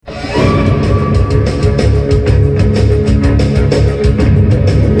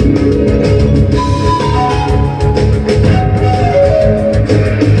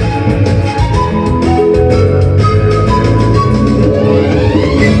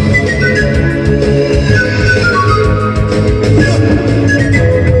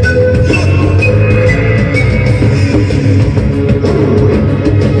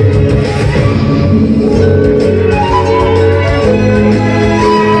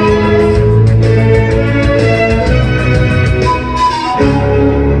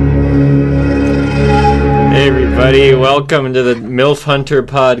everybody. Welcome to the MILF Hunter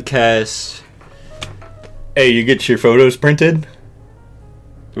podcast. Hey, you get your photos printed?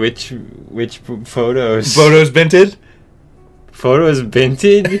 Which photos? Photos binted? Photos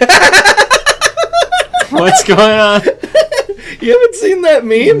binted? What's going on? You haven't seen that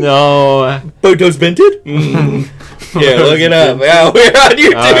meme? No. Photos binted? Yeah, look it up. Yeah, we're on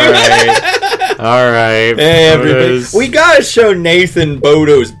YouTube. All right. Hey, everybody. We gotta show Nathan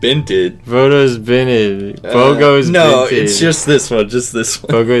Bodo's binted. Photos binted. Bogo's no, binted. it's just this one.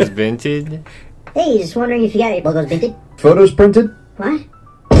 Bogo's binted? Hey, just wondering if you got any Bogos binted? Photos printed? What?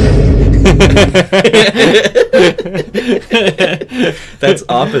 That's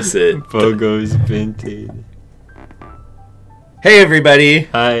opposite. Bogo's binted. Hey, everybody.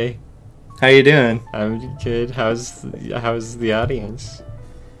 Hi. How you doing? I'm good. How's the audience?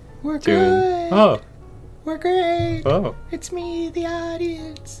 We're Doing? good. Oh. We're great. Oh. It's me, the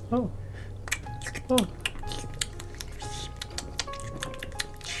audience. Oh. Oh.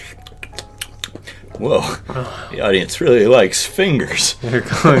 Whoa. The audience really likes fingers. They're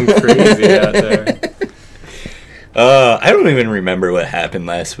going crazy out there. I don't even remember what happened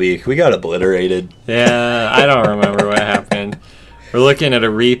last week. We got obliterated. Yeah, I don't remember what happened. We're looking at a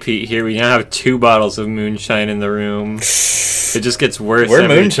repeat here. We now have 2 bottles of moonshine in the room. It just gets worse. We're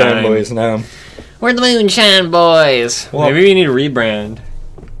every moonshine time. boys now. We're the moonshine boys. Well, maybe we need to rebrand.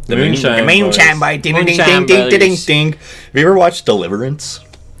 The moonshine boy. Ding, ding, ding, Moonshine ding, ding, ding, boys. ding. Have you ever watched Deliverance?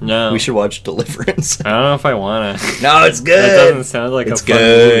 No. We should watch Deliverance. I don't know if I want to. No, it's good. That doesn't sound like it's a fun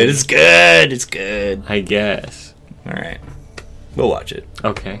good. movie. It's good. It's good. I guess. All right, we'll watch it.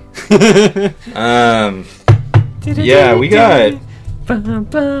 Okay. Yeah, we got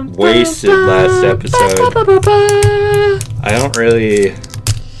wasted last episode. I don't really.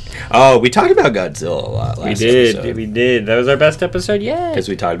 Oh, we talked about Godzilla a lot last episode. We did. That was our best episode yet. Because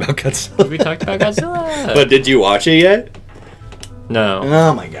we talked about Godzilla. We talked about Godzilla. But did you watch it yet? No.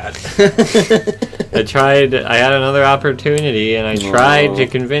 Oh my god. I had another opportunity, and I tried to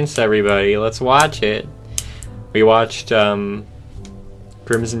convince everybody, let's watch it. We watched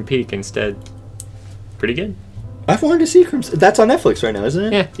Crimson Peak instead. Pretty good. I've wanted to see Crimson. That's on Netflix right now, isn't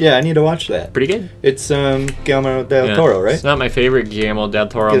it? Yeah. Yeah, I need to watch that. Pretty good. It's Guillermo del Yeah. Toro, right? It's not my favorite Guillermo del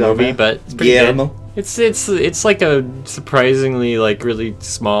Toro Guillermo. movie, but it's pretty Guillermo. good. It's like a surprisingly really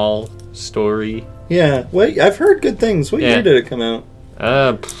small story. Yeah. Wait, I've heard good things. What year did it come out?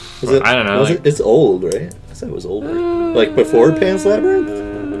 I don't know. It's old, right? I said it was older. Like before Pan's Labyrinth?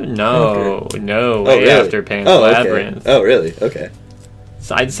 No, Okay. no, Oh, way really? after Pan's Okay. Labyrinth. Oh, really? Okay.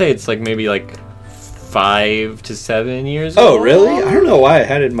 So I'd say it's maybe 5 to 7 years Oh, old. really? I don't know why I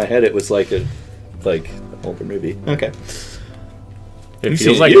had it in my head. It was like an older movie. Okay. It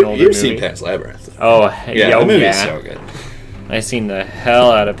feels like an older You've movie. seen Pan's Labyrinth. Oh, Yeah, the movie's so good. I seen the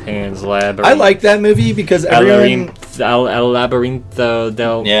hell out of Pan's Labyrinth. I like that movie because El everyone... Labyrinto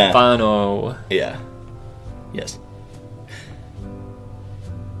del Yeah. Fano. Yeah. Yes.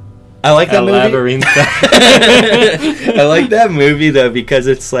 I like that El movie. Labyrinto. I like that movie though because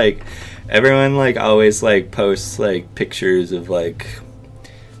it's everyone always posts pictures of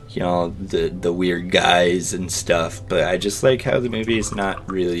the weird guys and stuff, but I just like how the movie is not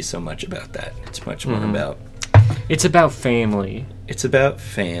really so much about that. It's much more about It's about family. It's about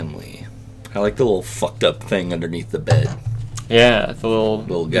family. I like the little fucked up thing underneath the bed. Yeah, the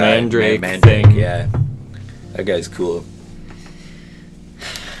Little guy, mandrake Mandrake, thing. yeah. That guy's cool.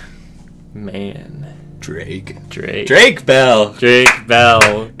 Man. Drake Drake Bell. Give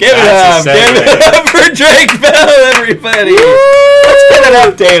Give it up for Drake Bell, everybody. Let's get an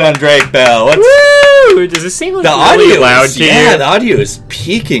update on Drake Bell. Woo! Does it seem The really audio loud is, to you? yeah, the audio is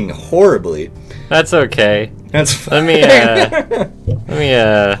peaking horribly. That's okay. That's fine. Let me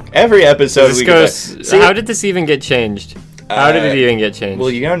Every episode we go. get that. How did this even get changed? How did it even get changed? Well,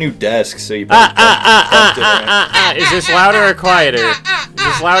 you got a new desk, so you. Is this louder or quieter? Is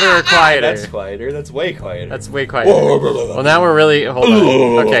this louder or quieter? That's quieter. That's way quieter. That's way quieter. Well, now we're really. Hold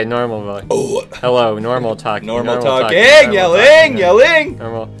on. Okay, normal volume. Hello, normal talking. Normal talking. talking. Yelling.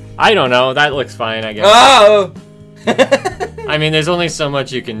 Normal. I don't know. That looks fine, I guess. Oh. I mean, there's only so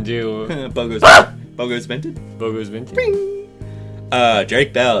much you can do. Bogo's vented. Bogo's vintage.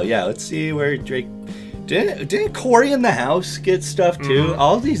 Drake Bell. Yeah, let's see where Drake. Didn't Corey in the house get stuff too? Mm-hmm.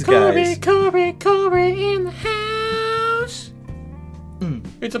 All these guys. Corey in the house.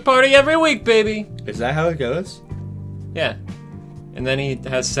 It's a party every week, baby. Is that how it goes? Yeah. And then he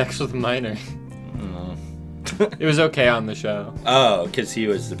has sex with a minor. Oh. It was okay on the show. Oh, because he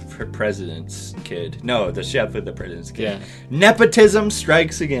was the president's kid. No, the chef of the president's kid. Yeah. Nepotism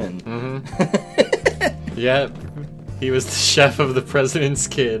strikes again. Mm-hmm. Yeah. He was the chef of the president's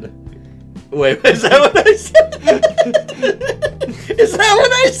kid. Wait, is that what I said? Is that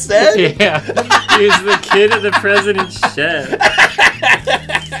what I said? Yeah, he's the kid of the president's shed.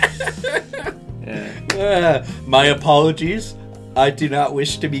 Yeah. My apologies. I do not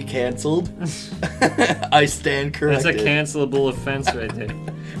wish to be canceled. I stand corrected. That's a cancelable offense right there.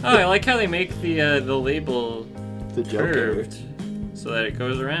 Oh, I like how they make the label The Joker. curved so that it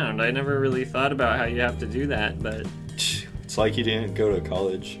goes around. I never really thought about how you have to do that, but It's like you didn't go to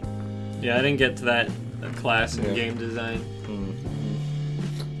college. yeah, I didn't get to that class in Yeah. game design.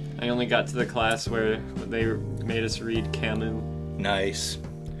 Mm-hmm. I only got to the class where they made us read Camus. Nice.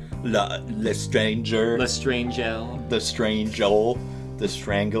 Le Stranger. L'Estrangel. The Strangel. The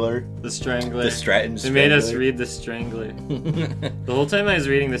Strangler. The Strangler. The Stratton They made us Strangler. read The Strangler. The whole time I was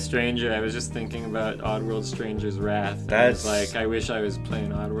reading The Stranger, I was just thinking about Oddworld Stranger's Wrath. And I was That's- like, I wish I was playing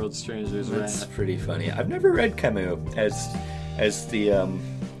Oddworld Stranger's That's Wrath. pretty funny. I've never read Camus as the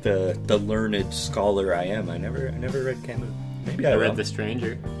learned scholar I am. I never read Camus. Maybe I I will. read The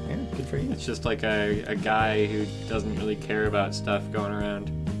Stranger. Yeah, good for you. It's just like a guy who doesn't really care about stuff going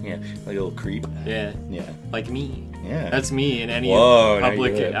around. Yeah, like a little creep. Yeah, Yeah, like me. yeah. That's me in any Whoa, now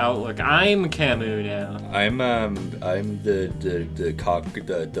public you're good. outlook. I'm Camus now. I'm the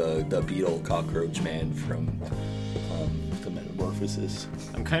beetle cockroach man from the Metamorphosis.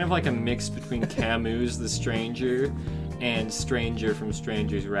 I'm kind of like a mix between Camus the Stranger and Stranger from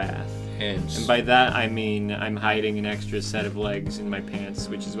Stranger's Wrath. And And by that I mean I'm hiding an extra set of legs in my pants,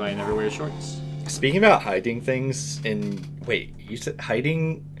 which is why I never wear shorts. speaking about hiding things you said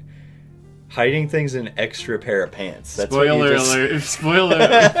hiding things in extra pair of pants. That's what you Spoiler just- alert! Spoiler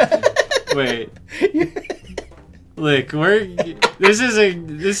alert! Wait. Look, this is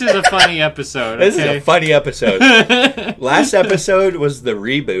a funny episode. This Okay? is a funny episode. Last episode was the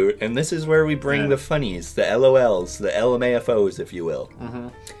reboot, and this is where we bring Yeah. the funnies, the LOLs, the LMAFOs, if you will. Mm-hmm.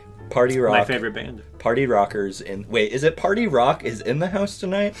 Party Rock. My favorite band. Party Rockers in... Wait, is it Party Rock is in the house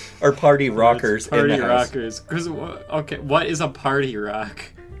tonight? Or Party Rockers Party in the house? Rockers. 'Cause okay, what is a party rock?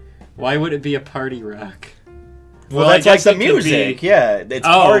 Why would it be a party rock? Well, I that's like guess the it could music. be- Yeah, it's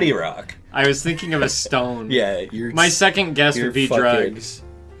Oh. Party Rock. I was thinking of a stone. Yeah, you're... My second guess you're would be fucking- drugs.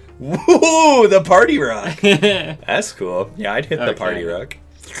 Woo, the Party Rock. No, That's cool. Yeah, I'd hit the Okay. Party Rock.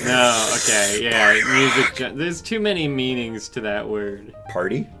 okay, yeah, music. There's too many meanings to that word.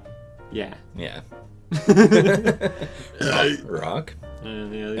 Party? Yeah. Yeah. Rock? Yeah,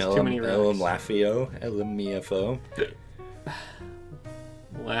 there's too many rocks. LMFO.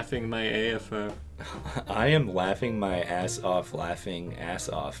 Laughing my AFO. I am laughing my ass off, laughing ass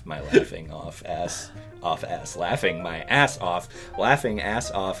off, my laughing off ass laughing my ass off, laughing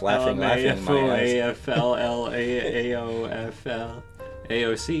ass off, laughing my ass. AFL,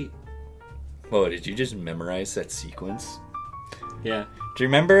 AOC. Whoa, did you just memorize that sequence? Yeah. Do you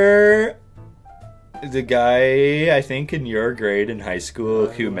remember the guy, I think, in your grade in high school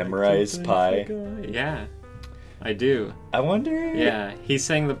who memorized pi? Yeah, I do. I wonder... Yeah, he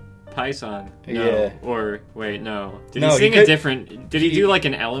sang the Pi song. No. Yeah. Or, wait, no. Did No, he he sing could- a different... Did he do, like,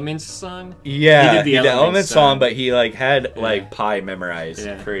 an Elements song? Yeah, He did the Elements Element song. song, but he like had like Yeah. pi memorized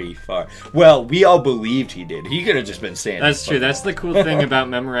Yeah. pretty far. Well, we all believed he did. He could have just been saying. That's true. That's the cool thing about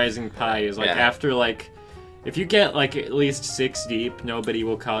memorizing Pi is, like, Yeah. after, like... If you get, like, at least 6 deep, nobody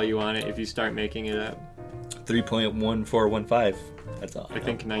will call you on it if you start making it up. 3.1415. That's all. I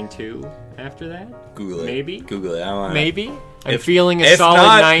think 9.2 after that? Google it. Maybe? Google it. I don't wanna... Maybe? I'm If- feeling a If solid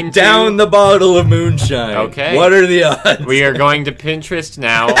not, 9.2. down the bottle of moonshine. Okay. What are the odds? We are going to Pinterest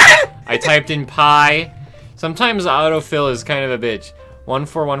now. I typed in pi. Sometimes autofill is kind of a bitch.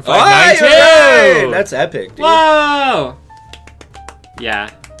 141592. Hey! That's epic, dude. Whoa! Yeah,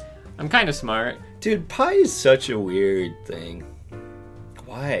 I'm kind of smart. Dude, pi is such a weird thing.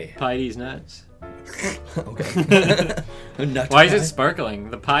 Why? Pi D's nuts. Okay. Nut Why is pi? it sparkling?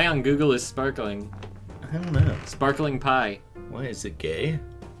 The pie on Google is sparkling. I don't know. Sparkling pie. Why is it gay?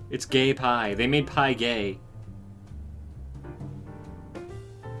 It's gay pie. They made pie gay.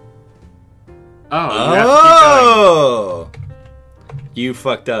 Oh, you have to keep going. Oh! You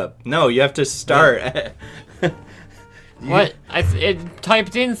fucked up. No, you have to start. What? It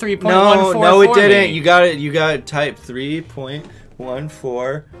typed in 3.14. No, it for didn't. me. You got it. You got type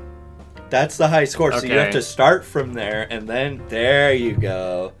 3.14. That's the high score. So you Okay. have to start from there, and then there you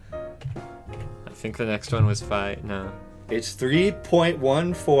go. I think the next one was 5. No. It's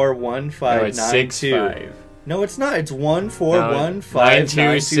 3.141592. No, it's 6.5. No, it's not. It's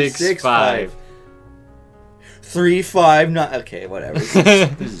 141592665. 359. Okay, whatever. This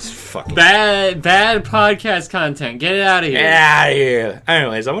is fucking. Bad podcast content. Get it out of here. Get out of here.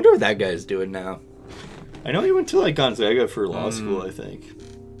 Anyways, I wonder what that guy's doing now. I know he went to like Gonzaga for law school, I think.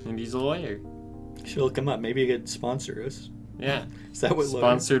 And he's a lawyer. Should look him up. Maybe he could sponsor us. Yeah. Is that what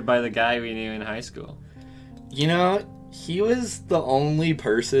Sponsored by the guy we knew in high school. You know, he was the only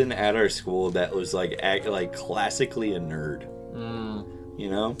person at our school that was like classically a nerd. You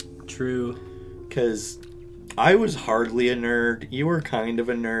know? True. Because I was hardly a nerd. You were kind of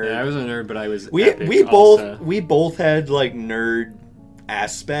a nerd. Yeah, I was a nerd, but I was we both had like nerd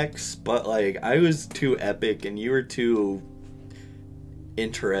aspects, but like I was too epic and you were too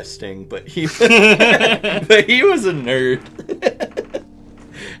interesting, but he was a nerd.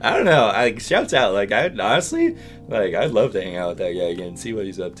 I don't know. Like, shouts out. Like, I'd honestly, like, I'd love to hang out with that guy again and see what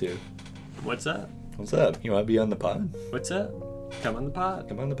he's up to. What's up? What's up? You want to be on the pod? What's up? Come on the pod.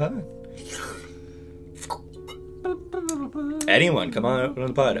 Come on the pod. Anyone, come on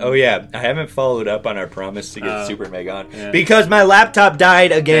the pod. Oh yeah, I haven't followed up on our promise to get Super Mega on because my laptop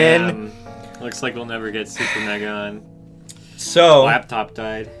died again. Looks like we'll never get Super Mega on. So laptop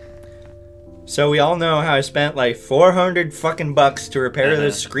died. So we all know how I spent like $400 to repair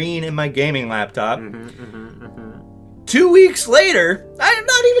the screen in my gaming laptop. 2 weeks later, I'm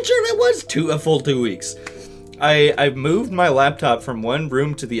not even sure if it was a full 2 weeks. I moved my laptop from one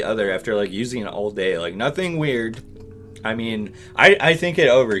room to the other after like using it all day. Like nothing weird. I mean, I think it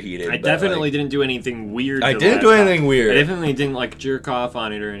overheated. I definitely didn't do anything weird. I didn't do anything weird. I definitely didn't like jerk off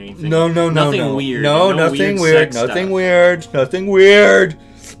on it or anything. No. Nothing weird. No, nothing weird. Nothing weird.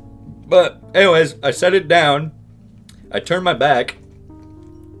 But anyways, I set it down. I turn my back,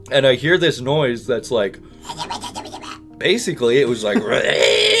 and I hear this noise that's like. Basically, it was like,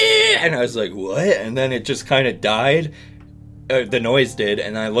 and I was like, what? And then it just kind of died. The noise did,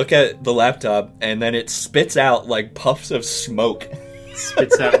 and I look at the laptop, and then it spits out like puffs of smoke.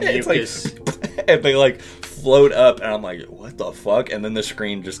 Spits out mucus. And they like float up, and I'm like, what the fuck? And then the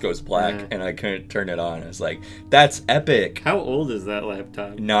screen just goes black, and I couldn't turn it on. I was like, that's epic. How old is that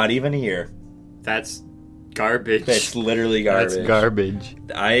laptop? Not even a year. That's garbage. That's literally garbage. That's garbage.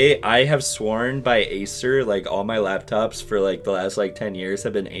 I have sworn by Acer, like all my laptops for like the last like 10 years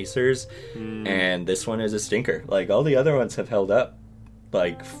have been Acers, and this one is a stinker. Like all the other ones have held up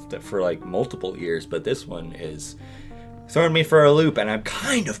like for like multiple years, but this one is throwing me for a loop, and I'm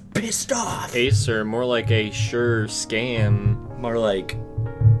kind of pissed off. Acer, more like a Sure scam. More like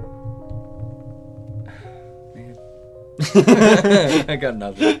I got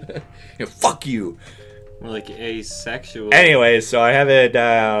nothing. Fuck you. More like asexual. Anyways, so I haven't,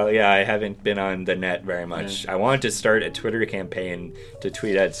 I haven't been on the net very much. I wanted to start a Twitter campaign to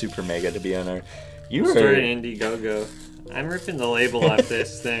tweet at Super Mega to be on there. You were started Indiegogo. I'm ripping the label off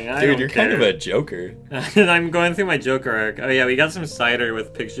this thing. Dude, you're kind of a Joker. I'm going through my Joker arc. Oh yeah, we got some cider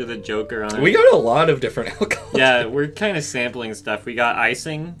with picture of the Joker on it. We got a lot of different alcohol. Yeah, we're kind of sampling stuff. We got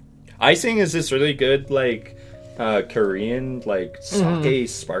icing. Icing is this really good, like, Korean, like, sake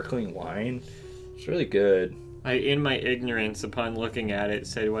sparkling wine. It's really good. I, in my ignorance, upon looking at it,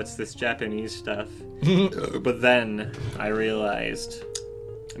 said, what's this Japanese stuff? But then I realized,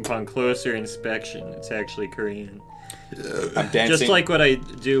 upon closer inspection, it's actually Korean. I'm dancing. Just like what I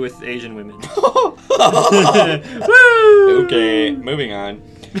do with Asian women. Okay, moving on.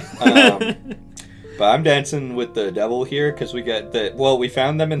 But I'm dancing with the devil here because we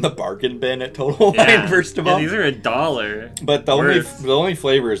found them in the bargain bin at Total Wine, first of all. These are $1. But the only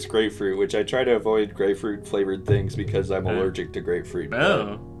flavor is grapefruit, which I try to avoid grapefruit flavored things because I'm allergic to grapefruit.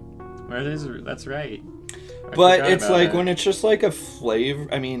 Oh. That's right. But it's like when it's just like a flavor.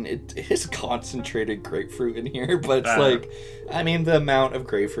 I mean, it is concentrated grapefruit in here, but it's like, I mean, the amount of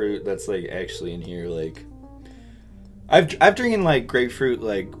grapefruit that's like actually in here, like. I've drinking like grapefruit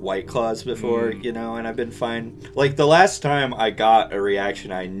like White Claws before, you know, and I've been fine. Like the last time I got a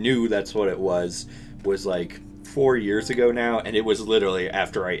reaction, I knew that's what it was like 4 years ago now, and it was literally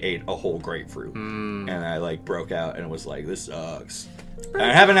after I ate a whole grapefruit, and I like broke out and was like, this sucks. And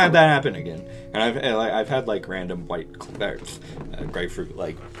I haven't had that happen again, and I've had like random grapefruit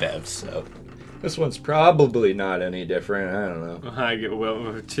like bevs, so. This one's probably not any different. I don't know.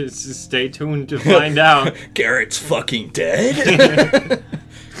 Well, just stay tuned to find out. Garrett's fucking dead?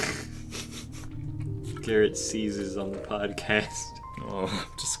 Garrett seizes on the podcast. Oh, I'm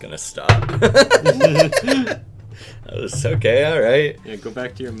just gonna stop. That's okay, alright. Yeah, go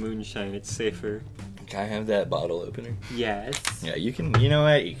back to your moonshine. It's safer. Can I have that bottle opener? Yes. Yeah, you can. You know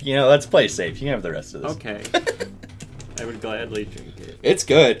what? Let's play safe. You can have the rest of this. Okay. I would gladly drink it. It's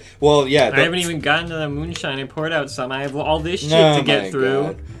good. Well, yeah. I haven't even gotten to the moonshine. I poured out some. I have all this shit to get through.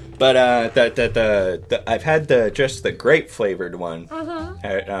 God. But I've had just the grape flavored one.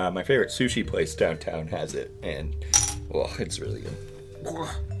 At, my favorite sushi place downtown has it, and it's really good.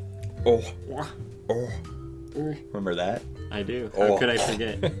 Oh. Remember that? I do. How could I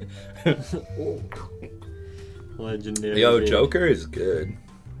forget? Legendary. Yo, Joker is good.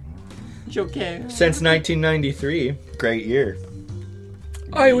 Joker. Since 1993. Great year.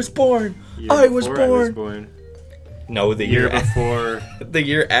 I was born. Year I was before born. No, the Year year before. the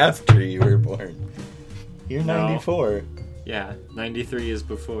year after you were born. You're No. 94. Yeah, 93 is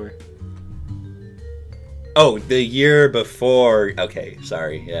before. Oh, the year before. Okay,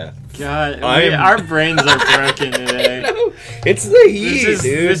 sorry. Yeah. God, I'm- our brains are broken today. No, it's the heat,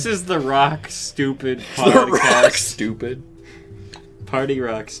 dude. This is the rock stupid the podcast. rock stupid. Party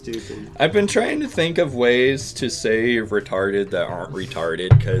rock stupid. I've been trying to think of ways to say retarded that aren't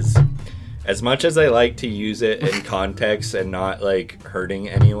retarded, because as much as I like to use it in context and not like hurting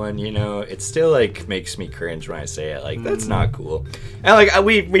anyone, you know, it still like makes me cringe when I say it. Like, that's not cool. And like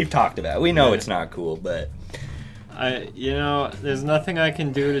we've talked about it. We know it's not cool, but there's nothing I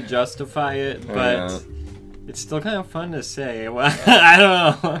can do to justify it, but it's still kind of fun to say. Well, I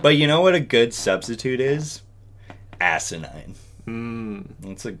don't know. But you know what a good substitute is? Asinine. Mm.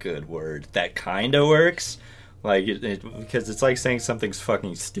 That's a good word. That kind of works. Like, because it's like saying something's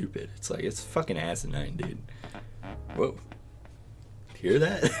fucking stupid. It's like, it's fucking asinine, dude. Whoa. Hear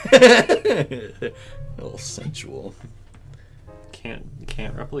that? A little sensual. Can't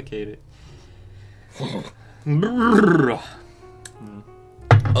replicate it.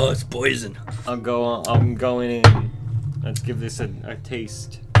 Oh, it's poison. I'm going in. Let's give this a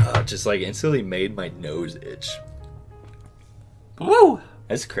taste. Just like instantly made my nose itch. Woo!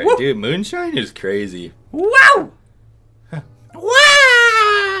 That's crazy. Dude, moonshine is crazy. Wow!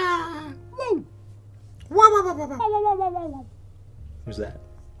 Who's that?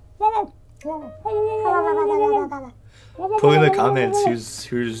 Put in the comments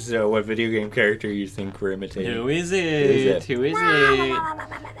who's what video game character you think we're imitating. Who is it?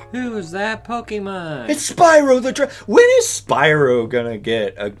 Who's that Pokemon? It's Spyro the When is Spyro gonna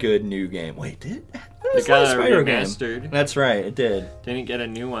get a good new game? Wait, did It got remastered. That's right, it did. Didn't get a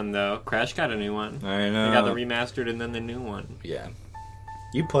new one though. Crash got a new one. I know. They got the remastered and then the new one. Yeah.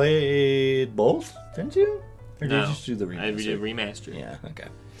 You played both, didn't you? Or did No, you just do the remaster? I did remastered. Yeah, okay.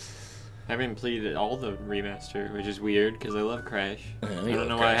 I haven't played all the remaster, which is weird because I love Crash. I don't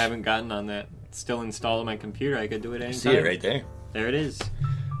know why I Crash. haven't gotten on that. It's still installed on my computer. I could do it anytime. See it right there. There it is.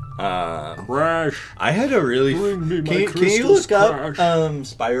 Crash. I had a really. Bring me my Can you crystals, look up Crash.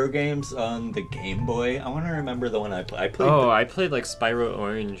 Spyro games on the Game Boy? I want to remember the one I played. I played like Spyro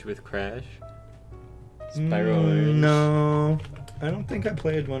Orange with Crash. Spyro Orange. No, I don't think I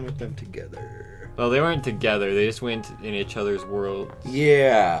played one with them together. Well, they weren't together. They just went in each other's world.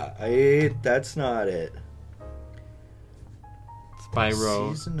 Yeah, that's not it.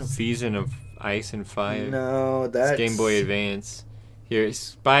 Spyro Season of Ice and Fire. No, that's It's Game Boy Advance. Here,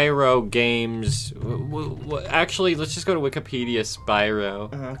 Spyro games. Actually, let's just go to Wikipedia.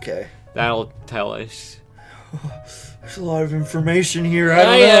 Spyro. Okay. That'll tell us. There's a lot of information here. I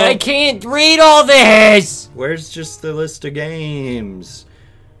don't know. I can't read all this. Where's just the list of games?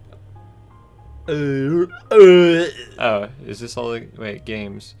 Oh, is this all the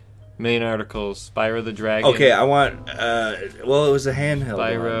games? Main articles. Spyro the Dragon. Okay, I want. Well, it was a handheld.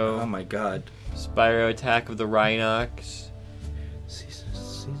 Spyro. One. Oh my god. Spyro Attack of the Rhinox.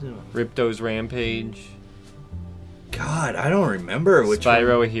 Season. Ripto's Rampage. God, I don't remember which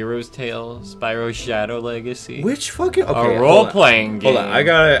Spyro one. A Hero's Tale. Spyro Shadow Legacy. Which fucking okay? A role-playing game. Hold on, I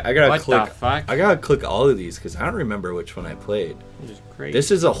gotta What click. the fuck? I gotta click all of these because I don't remember which one I played. Which is crazy.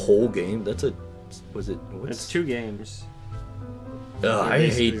 This is a whole game. That's a. Was it? It's 2 games. Ugh, I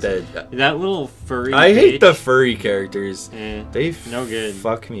hate that. That little furry. I hate bitch. the furry characters. They no good.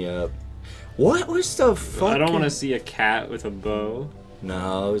 Fuck me up. What was the fuck? I don't want to see a cat with a bow.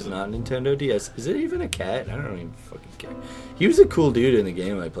 No, it's not Nintendo DS. Is it even a cat? I don't even fucking care. He was a cool dude in the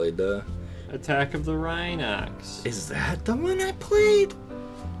game I played though. Attack of the Rhinox. Is that the one I played?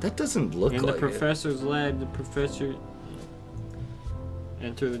 That doesn't look In like the professor's lab, the professor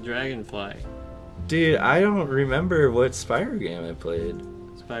enter the dragonfly. Dude, I don't remember what Spyro game I played.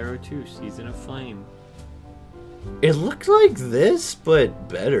 Spyro 2, Season of Flame. It looked like this, but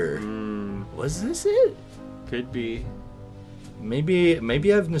better. Was this it? Could be. Maybe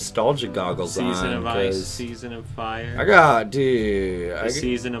I have nostalgia goggles on. Season of Ice, Season of Fire. I got, dude.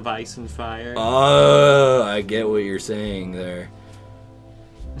 Season of Ice and Fire. Oh, I get what you're saying there.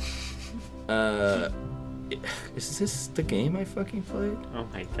 Is this the game I fucking played? Oh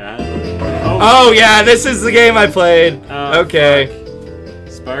my god. Oh yeah, this is the game I played. Oh, okay.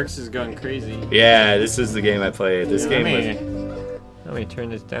 Fuck. Sparks is going crazy. Yeah, this is the game I played. This game Let me turn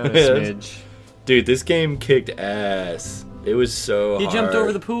this down a smidge. Dude, this game kicked ass. It was so hard. He jumped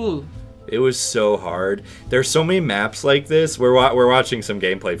over the pool. It was so hard. There's so many maps like this. We're watching some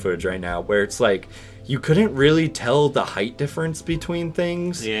gameplay footage right now where it's like you couldn't really tell the height difference between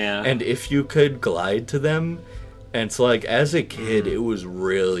things. Yeah. And if you could glide to them. And so, like, as a kid, it was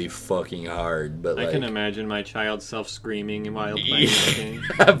really fucking hard. But I like, can imagine my child self-screaming while playing the game.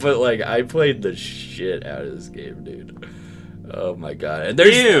 But, like, I played the shit out of this game, dude. Oh, my God. And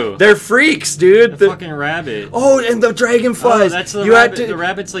they're freaks, dude. The fucking rabbit. Oh, and the dragonflies. Oh, that's the rabbit. The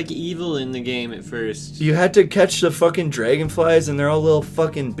rabbit's, like, evil in the game at first. You had to catch the fucking dragonflies, and they're all little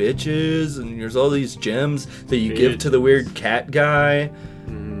fucking bitches, and there's all these gems that you give to the weird cat guy.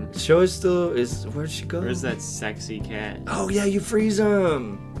 Show us where'd she go? Where's that sexy cat? Oh yeah, you freeze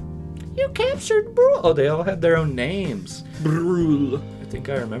them. You captured Brule. Oh, they all have their own names. Brule. I think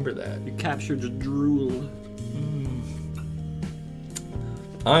I remember that. You captured the drool.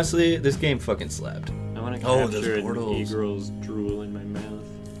 Honestly, this game fucking slapped. I want to capture an e-girl's drool in my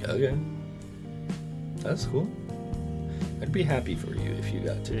mouth. Okay. That's cool. I'd be happy for you if you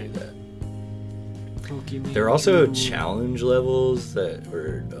got to do that. Pokemon there are also drool. challenge levels that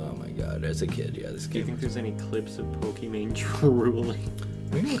were, oh my god, as a kid, yeah, this game. Do you think there's any clips of Pokemon drooling?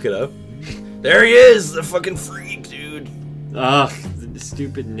 We can look it up. There he is, the fucking freak, dude. Ugh, the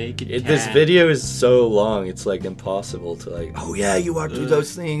stupid naked cat. This video is so long, it's like impossible to like, oh yeah, you walk through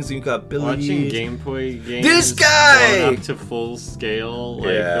those things and you got abilities. Watching gameplay games this guy! going up to full scale,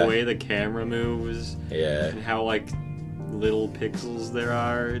 like the way the camera moves. Yeah. And how like little pixels there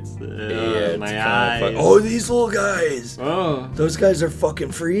are. It's my eyes. Oh, these little guys. Oh. Those guys are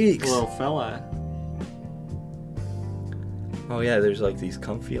fucking freaks. Little fella. Oh yeah, there's like these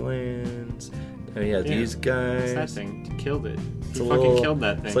comfy lands. Oh yeah, these guys. What's that thing? Killed it. You fucking killed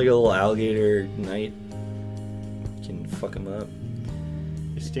that thing. It's like a little alligator knight. You can fuck him up.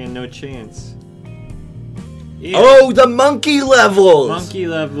 You stand no chance. Ew. Oh, the monkey levels! Monkey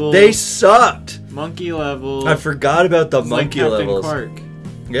levels. They sucked. Monkey levels. I forgot about the monkey like levels. Quark.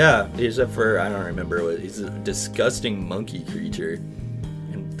 Yeah, except for, I don't remember what. He's a disgusting monkey creature.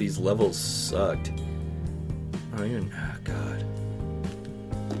 And these levels sucked. Oh god.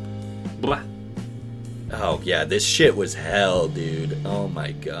 Blah. Oh yeah, this shit was hell, dude. Oh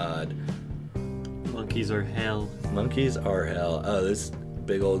my god. Monkeys are hell. Monkeys are hell. Oh, this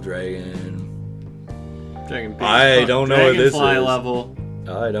big old dragon. I don't know what this is. Dragonfly level.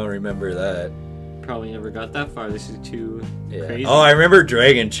 I don't remember that. Probably never got that far. This is too crazy. Oh, I remember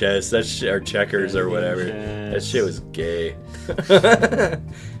Dragon Chess. That's or Checkers or whatever. That shit was gay.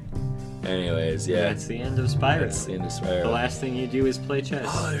 Anyways, yeah. That's the end of Spyro. That's the end of Spyro. The last thing you do is play chess.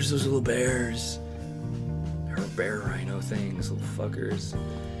 Oh, there's those little bears. Or bear rhino things, little fuckers.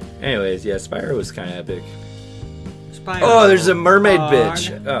 Anyways, yeah, Spyro was kind of epic. Spyro. Oh, there's a mermaid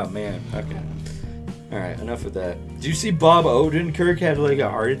bitch. Oh, man. Okay. Alright, enough with that. Did you see Bob Odenkirk had like a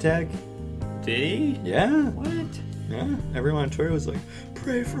heart attack? Did he? Yeah. What? Yeah. Everyone on Twitter was like,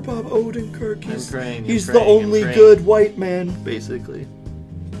 pray for Bob Odenkirk. He's the praying, only good white man, basically.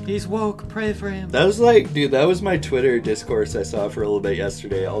 He's woke. Pray for him. That was like, dude, that was my Twitter discourse I saw for a little bit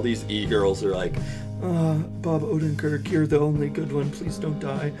yesterday. All these e-girls are like, Bob Odenkirk, you're the only good one. Please don't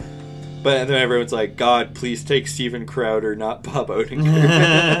die. But then everyone's like, God, please take Steven Crowder, not Bob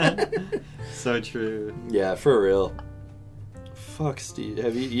Odenkirk. So true. Yeah, for real. Fuck, Steve.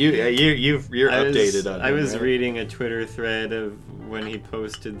 Have you're updated on him, I was right? reading a Twitter thread of when he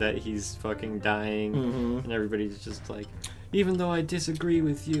posted that he's fucking dying, and everybody's just like, even though I disagree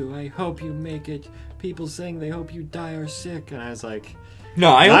with you, I hope you make it. People saying they hope you die or sick, and I was like,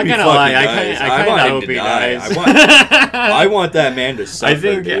 no, I hope he fucking dies. I kind of hope he dies. I want that man to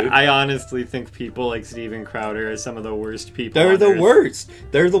suffer, dude. I honestly think people like Steven Crowder are some of the worst people. They're the Earth. worst.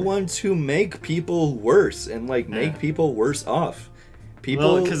 They're the ones who make people worse and like make people worse off.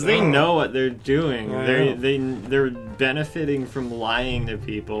 People, because they know what they're doing. They're benefiting from lying to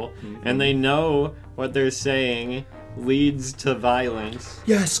people, and they know what they're saying leads to violence.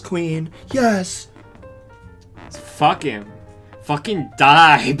 Yes, Queen. Yes. Fuck him. Fucking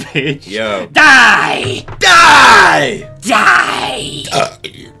die, bitch. Yo. Die! Die! Die!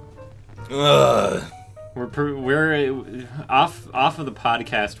 We're off of the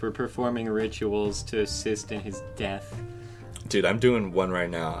podcast. We're performing rituals to assist in his death. Dude, I'm doing one right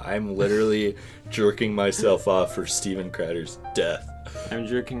now. I'm literally jerking myself off for Steven Crowder's death. I'm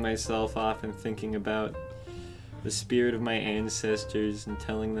jerking myself off and thinking about the spirit of my ancestors and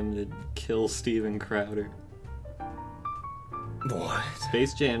telling them to kill Steven Crowder. What?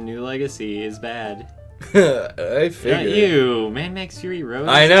 Space Jam New Legacy is bad. I figured. Not you. Mad Max Fury Road.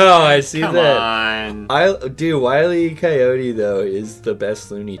 I know, I see Come that. on. Dude, Wile E. Coyote, though, is the best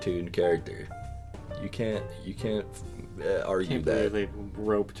Looney Tune character. You can't argue Can't believe that. they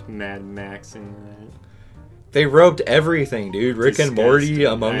roped Mad Max in that. They roped everything, dude. Rick and Morty,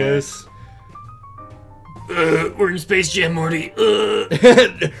 Disgusting. Among Yeah. Us. We're in Space Jam, Morty.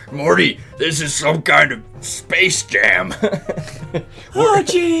 Morty, this is some kind of Space Jam. Oh,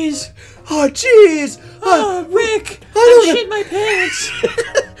 jeez. Oh, jeez. Oh, Rick. I I shit my pants.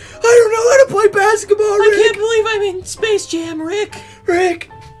 I don't know how to play basketball, I can't believe I'm in Space Jam, Rick. Rick.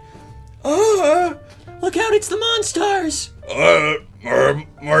 Look out, it's the Monstars.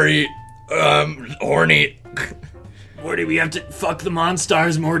 Morty, horny. Morty, we have to fuck the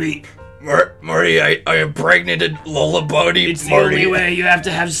Monstars, Morty. Morty, I impregnated Lola Bodhi. It's the only way. You have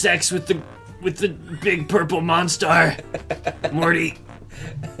to have sex with the big purple Monstar. Morty.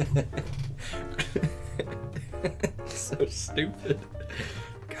 So stupid.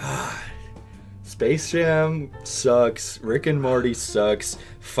 God. Space Jam sucks. Rick and Morty sucks.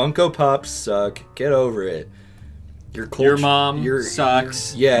 Funko Pops suck. Get over it. Your culture, Your mom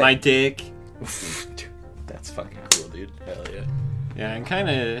sucks. yeah. My dick. Dude, that's fucking cool, dude. Hell yeah. Yeah, I'm kind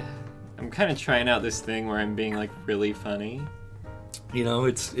of trying out this thing where I'm being like really funny. You know,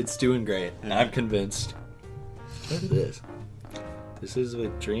 it's doing great. Yeah. I'm convinced. Look at this. This is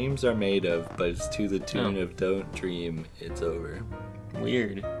what dreams are made of, but it's to the tune of "Don't Dream, It's Over."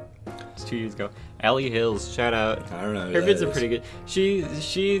 Weird. It's 2 years ago. Allie Hills, shout out. I don't know. who Her that vids are is. pretty good.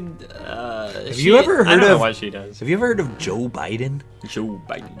 Have you ever I heard don't know of- what she does. Have you ever heard of Joe Biden? Joe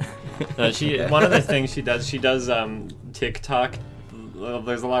Biden. One of the things she does TikTok.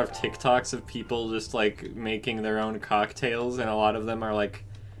 There's a lot of TikToks of people just like making their own cocktails, and a lot of them are like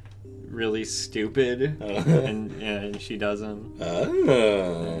really stupid. And she does them.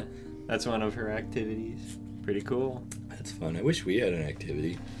 Oh, That's one of her activities. Pretty cool. that's fun. I wish we had an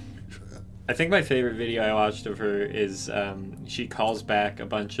activity. I think my favorite video I watched of her is she calls back a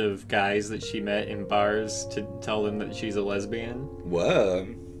bunch of guys that she met in bars to tell them that she's a lesbian. Whoa,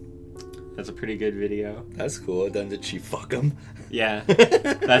 That's a pretty good video. that's cool. Then did she fuck him? Yeah,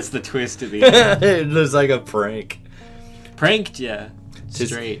 that's the twist at the end. It was like a prank. Pranked, yeah.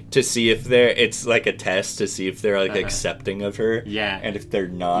 Straight. To see if they're, it's like a test to see if they're like Uh-huh. accepting of her. Yeah. And if they're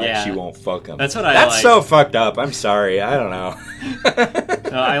not, Yeah. she won't fuck them. That's what I That's like. so fucked up. I'm sorry. I don't know.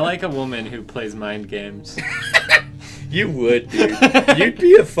 No, I like a woman who plays mind games. You would, dude. You'd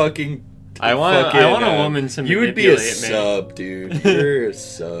be a fucking. I want a woman to You would be a manipulate me. sub, dude. You're a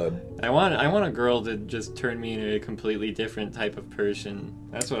sub. I want a girl to just turn me into a completely different type of person.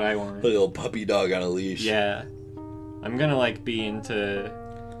 That's what I want. Little puppy dog on a leash. Yeah. I'm gonna like be into.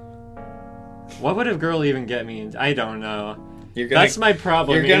 What would a girl even get me into? I don't know. You're gonna, That's my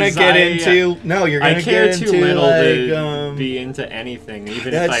problem. You're gonna is get I- into. No, you're gonna I care get too into little like, to be into anything, even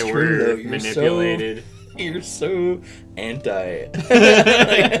if That's I were true, though. You're manipulated. You're so anti.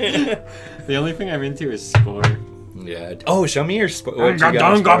 The only thing I'm into is Spore. Yeah. Oh, show me your Spore. What you got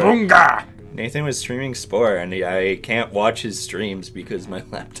on Spore? Nathan was streaming Spore, and I can't watch his streams because my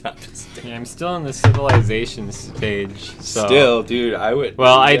laptop is dead. Yeah, I'm still in the civilization stage. So. Still, dude, I would.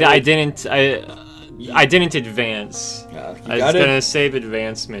 Well, I didn't advance. You I was gotta- gonna save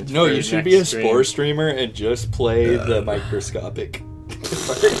advancement. No, for you should be a next stream. Spore streamer and just play the microscopic.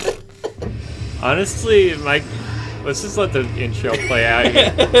 Honestly, let's just let the intro play out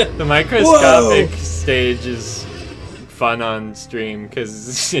here. The microscopic stage is fun on stream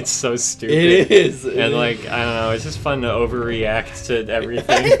because it's so stupid. It is. And like, I don't know, it's just fun to overreact to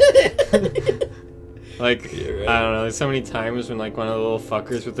everything. Like, You're right. I don't know, there's so many times when like one of the little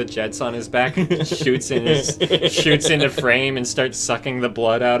fuckers with the jets on his back shoots into frame and starts sucking the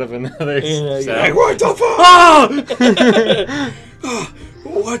blood out of another cell. Like, what the fuck? Oh!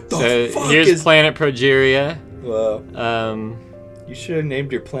 What the So fuck here's is... Planet Progeria. Well, you should have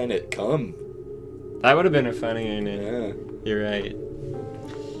named your planet Cum. That would have been a funny name. Yeah. You're right.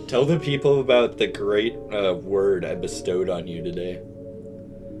 Tell the people about the great word I bestowed on you today.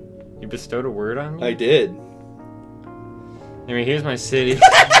 You bestowed a word on me? I did. I mean, here's my city.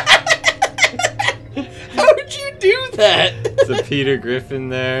 How did you do that? There's a Peter Griffin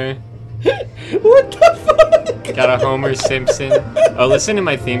there. What the fuck? Got a Homer Simpson. Oh, listen to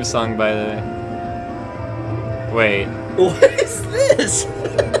my theme song, by the way. Wait. What is this?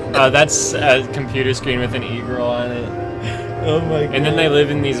 That's a computer screen with an e-girl on it. Oh my god. And then they live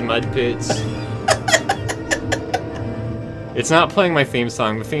in these mud pits. It's not playing my theme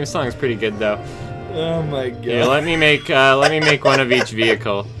song. The theme song is pretty good, though. Oh my god. Yeah, let me make one of each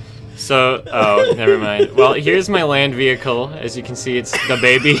vehicle. So, oh, never mind. Well, here's my land vehicle. As you can see, it's the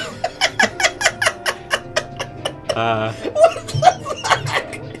baby. What the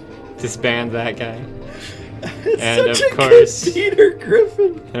fuck? Disband that guy. And such of a course, good Peter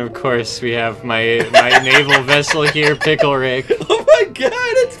Griffin. and of course, we have my naval vessel here, Pickle Rick. Oh my god,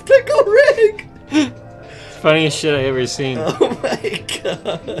 it's Pickle Rick! Funniest shit I ever seen. Oh my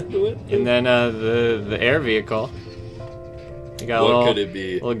god. And then the air vehicle. You got What could it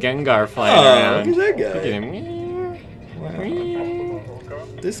be? little Gengar flying Oh, around. look at that Look at guy. him. Wow.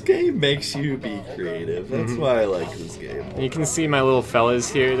 This game makes you be creative. That's why I like this game. You can see my little fellas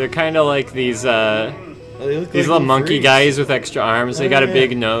here. They're kind of like these They look these like little monkey freaks. guys with extra arms. They got a yeah.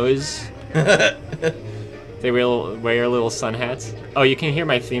 big nose. They wear little sun hats. Oh, you can hear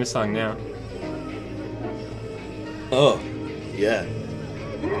my theme song now. Oh, yeah.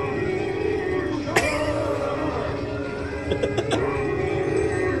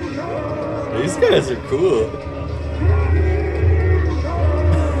 These guys are cool.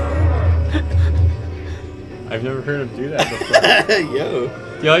 I've never heard him do that before. Yo.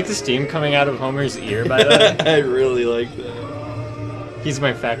 Do you like the steam coming out of Homer's ear, by the way? I really like that. He's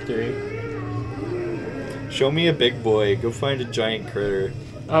my factory. Show me a big boy. Go find a giant critter.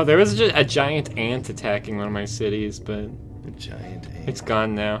 Oh, there was a giant ant attacking one of my cities, but A giant ant. it's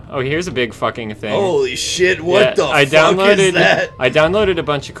gone now. Oh, here's a big fucking thing. Holy shit, what Yeah, the I fuck downloaded, is that? I downloaded a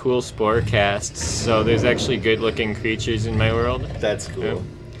bunch of cool spore casts, so there's actually good-looking creatures in my world. That's cool. Yeah.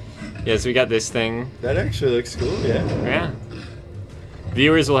 Yeah, so we got this thing. That actually looks cool, yeah. Yeah.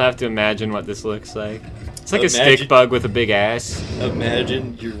 Viewers will have to imagine what this looks like. It's like a Imagine- stick bug with a big ass.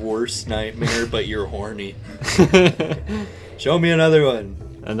 Imagine your worst nightmare, but you're horny. Show me another one.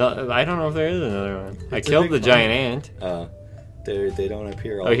 I don't know if there is another one. I It's a killed big the one. giant ant. They don't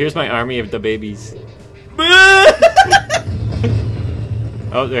appear all Oh, here's my army of the babies. They're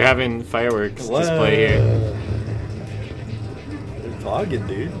Oh, they're having fireworks display here. They're fogging,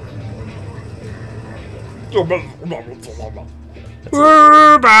 dude.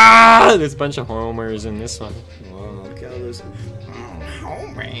 There's a bunch of homers in this one. Wow, look at all those.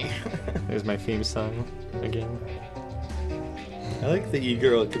 Homie. There's my theme song again. I like the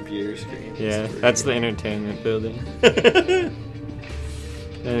e-girl computer screen. Yeah, that's the entertainment building.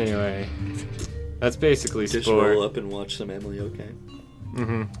 Anyway, that's basically Just sport. roll up and watch some Emily, okay?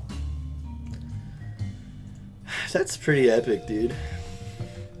 Mm-hmm. That's pretty epic, dude.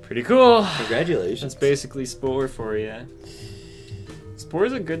 Pretty cool. Congratulations. That's basically Spore for you.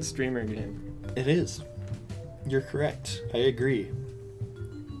 Spore's a good streamer game. It is. You're correct. I agree.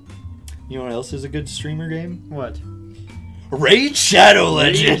 You know what else is a good streamer game? What? Raid Shadow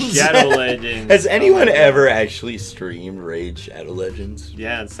Legends! Shadow Legends. Has anyone Oh my God. ever actually streamed Raid Shadow Legends?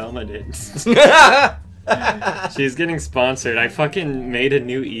 Yeah, Selma did. She's getting sponsored. I fucking made a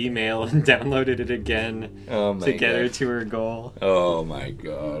new email and downloaded it again Oh my to get her God. to her goal. Oh my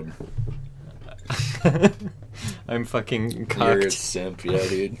god. I'm fucking You're a cocked. simp, yeah,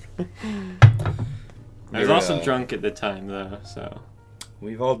 dude. I was You're, also drunk at the time though, so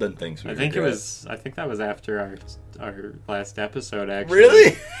We've all done things we I think regret. I think that was after our last episode actually.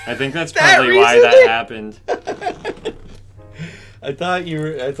 Really? I think that's That probably why recently? that happened. I thought you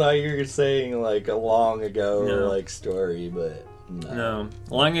were saying like a long ago No. like story, but no. No.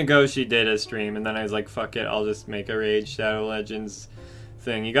 Long ago she did a stream and then I was like, fuck it, I'll just make a Raid Shadow Legends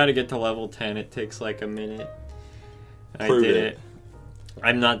thing. You gotta get to level 10, it takes like a minute. I Prove did it. it.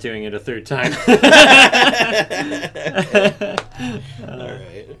 I'm not doing it a third time. All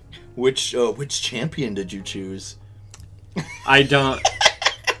right. Which champion did you choose? I don't.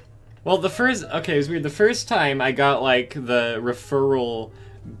 Well, it was weird. The first time I got like the referral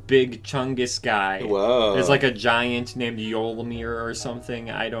big Chungus guy. Whoa. There's like a giant named Yolmir or something.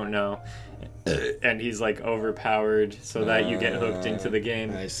 I don't know. And he's like overpowered so that you get hooked into the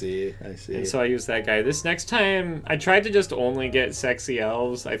game. I see. And so I used that guy. This next time, I tried to just only get sexy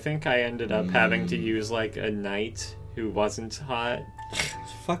elves. I think I ended up having to use like a knight who wasn't hot.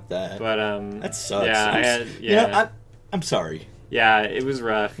 Fuck that. But That sucks. Yeah, You know, I'm sorry. Yeah, it was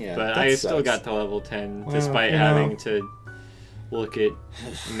rough, Yeah, but that I still sucks. got to level 10 Well, despite you know. having to look at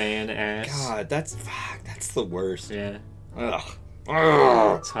man ass. God, that's the worst. Yeah, Ugh.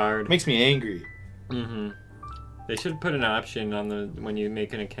 Ugh. it's hard. Makes me angry. They should put an option on when you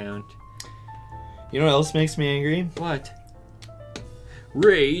make an account. You know what else makes me angry? What?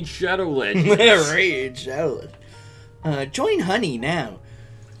 Raid Shadow Legends. Rage Shadow. Join Honey now.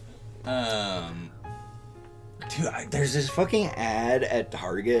 Dude, there's this fucking ad at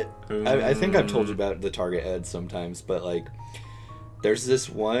Target. I think I've told you about the Target ads sometimes, but like, there's this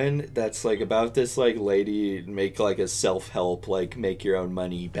one that's like about this like lady make like a self-help like make your own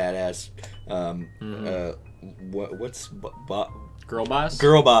money badass. What's Girl boss?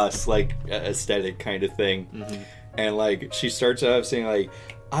 girl boss like aesthetic kind of thing, and like she starts out saying like,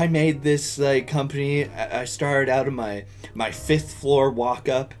 I made this like company. I started out of my 5th floor walk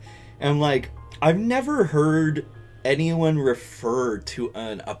up, and like I've never heard anyone refer to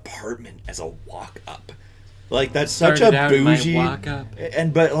an apartment as a walk up. Like that's such a bougie walk up.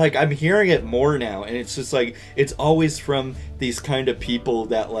 But like I'm hearing it more now, and it's just like it's always from these kind of people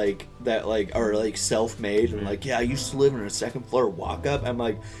that are like self-made and like, yeah, I used to live in a 2nd floor walk up. I'm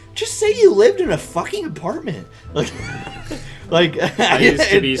like, just say you lived in a fucking apartment. Like like I used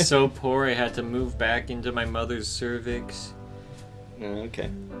to be so poor I had to move back into my mother's cervix. Okay.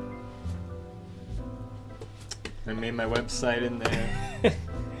 I made my website in there.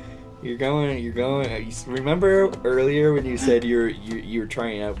 You're going. Remember earlier when you said you were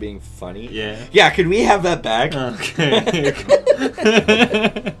trying out being funny? Yeah. Yeah. Could we have that back? Okay.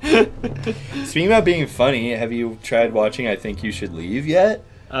 Speaking about being funny, have you tried watching I Think You Should Leave yet?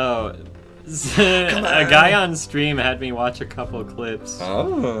 Oh, a guy on stream had me watch a couple clips.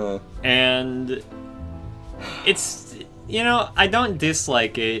 Oh. And it's, I don't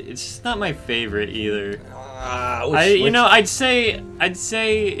dislike it. It's just not my favorite either. I'd say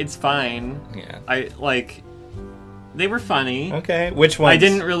it's fine. Yeah. They were funny. Okay. Which one? I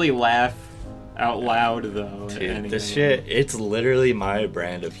didn't really laugh out loud though. Dude, this shit, it's literally my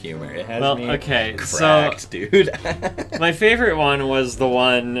brand of humor. It has me cracked, so, dude. My favorite one was the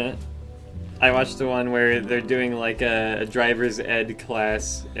one I watched, the one where they're doing like a driver's ed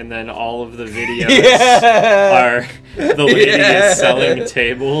class, and then all of the videos are the lady is selling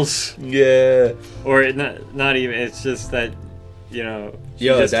tables. Yeah. Or not even. It's just that, she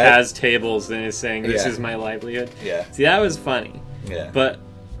has tables and is saying, "This is my livelihood." Yeah. See, that was funny. Yeah. But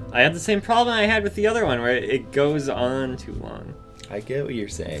I had the same problem I had with the other one, where it goes on too long. I get what you're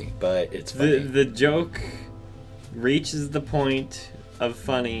saying, but it's funny. The joke reaches the point of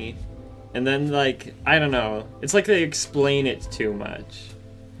funny. And then, I don't know. It's like they explain it too much.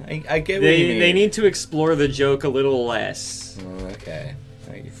 I get what you mean. They need to explore the joke a little less. Okay.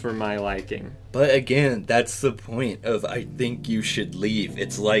 For my liking. But again, that's the point of I Think You Should Leave.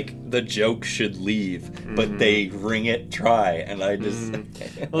 It's like the joke should leave, but they ring it try, and I just...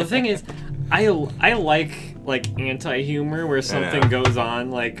 Well, the thing is, I like anti-humor where something goes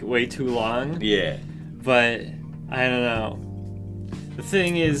on, way too long. Yeah. But, I don't know. The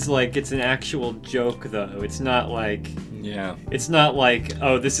thing is, it's an actual joke, though. It's not Yeah. It's not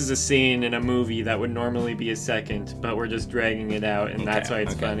oh, this is a scene in a movie that would normally be a second, but we're just dragging it out, and that's why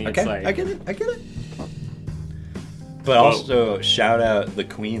it's funny. Okay, It's I get it. But also, shout out the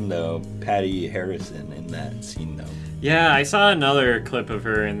queen, though, Patty Harrison, in that scene, though. Yeah, I saw another clip of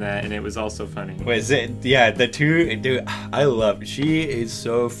her in that, and it was also funny. Wait, is it? Yeah, the two, dude, I love. She is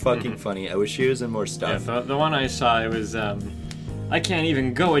so fucking funny. I wish she was in more stuff. Yeah, the one I saw, it was, I can't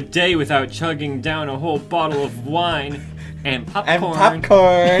even go a day without chugging down a whole bottle of wine and popcorn.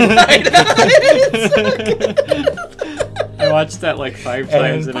 I watched that 5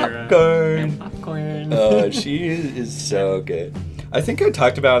 times in a row. And popcorn. Oh, she is so good. I think I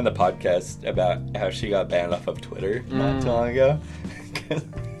talked about on the podcast about how she got banned off of Twitter not too long ago. Do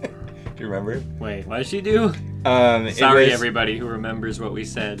you remember? Wait, what did she do? Sorry, everybody who remembers what we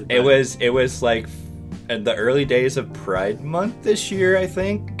said. But... It was in the early days of Pride Month this year, I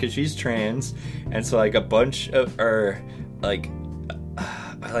think, because she's trans, and so a bunch of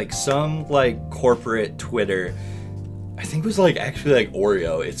some corporate Twitter, I think it was actually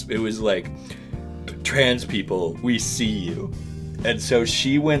Oreo. It was trans people, we see you. And so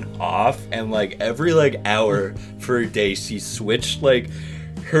she went off, and every hour for a day she switched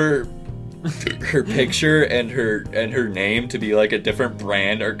her picture and her name to be a different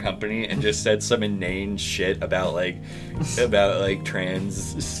brand or company, and just said some inane shit about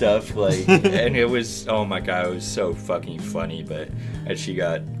trans stuff, and it was, oh my god, it was so fucking funny. And she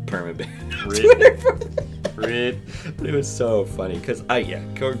got permabanned on Twitter for that. Rip. But it was so funny because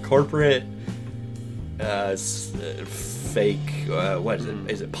corporate fake what is it?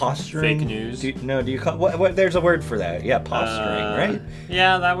 Is it posturing? Fake news? Do you call what? There's a word for that. Yeah, posturing, right?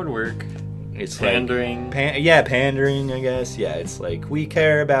 Yeah, that would work. It's pandering. Pandering, I guess. Yeah, it's we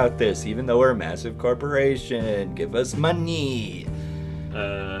care about this, even though we're a massive corporation. Give us money.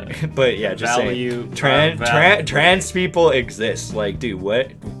 But yeah, just value. Trans people exist. Dude,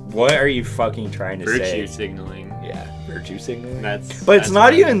 what are you fucking trying to say? Virtue signaling. Yeah, virtue signaling. But it's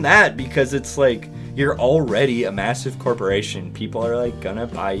not even that, because it's you're already a massive corporation. People are gonna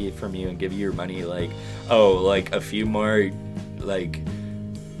buy it from you and give you your money. A few more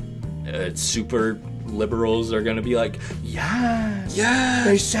super liberals are gonna be yes,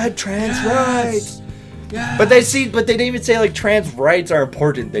 they said trans rights. Yeah. But they didn't even say trans rights are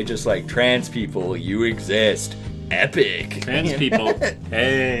important. They just trans people, you exist. epic. Trans people.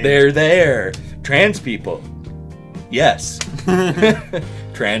 Hey. They're there. Trans people. Yes.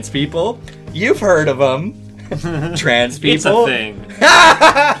 Trans people. You've heard of them. Trans people. It's a thing.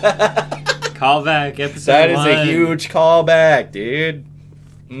 Callback episode That is 1. a huge callback, dude.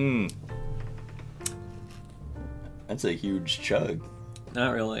 That's a huge chug.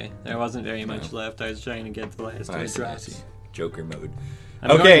 Not really. There wasn't very much left. I was trying to get the last two drops. Joker mode.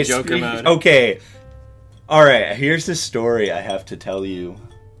 I'm going Joker mode. Okay. All right. Here's the story I have to tell you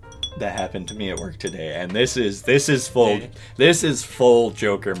that happened to me at work today, and this is full. Okay. This is full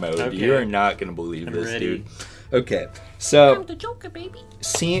Joker mode. Okay. You are not gonna believe I'm this, ready. dude. Okay. So I'm the Joker, baby.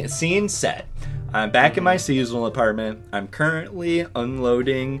 scene set. I'm back in my seasonal apartment. I'm currently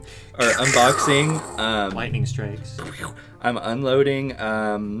unloading or unboxing. Lightning strikes. I'm unloading.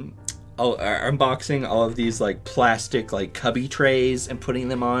 Unboxing all of these like plastic like cubby trays and putting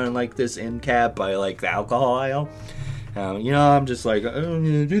them on like this end cap by like the alcohol aisle. I'm just like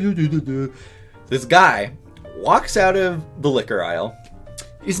this guy walks out of the liquor aisle.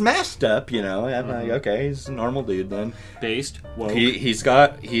 He's masked up, I'm like, okay, he's a normal dude then. Based. Whoa.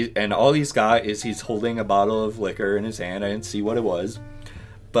 And all he's got is he's holding a bottle of liquor in his hand. I didn't see what it was,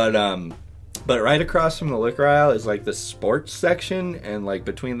 but right across from the liquor aisle is like the sports section, and like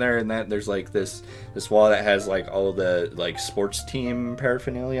between there and that, there's like this wall that has like all the like sports team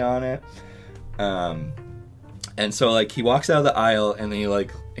paraphernalia on it. And so like he walks out of the aisle and then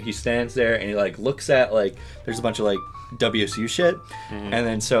he stands there and he like looks at like there's a bunch of like WSU shit, and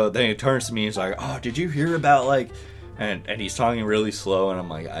then he turns to me and he's like, oh, did you hear about like, and he's talking really slow, and I'm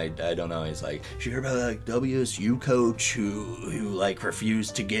like, I don't know. He's like, did you hear about like WSU coach who like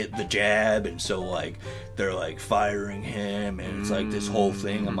refused to get the jab, and so like they're like firing him, and it's like this whole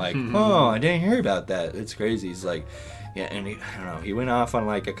thing. I'm like, oh, I didn't hear about that. It's crazy. He's like, yeah, and I don't know, he went off on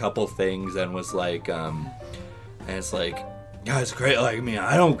like a couple things and was like, and it's like, yeah, it's great. Like, I mean,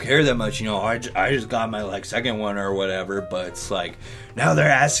 I don't care that much, I just got my like second one or whatever. But it's like now they're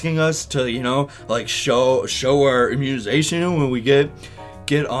asking us to, like show our immunization when we get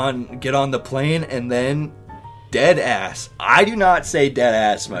on the plane, and then dead ass. I do not say dead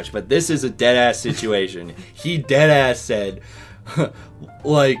ass much, but this is a dead ass situation. He dead ass said,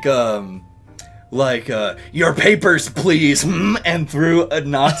 your papers, please, and threw a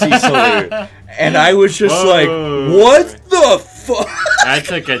Nazi salute. And I was just like, what the fuck? That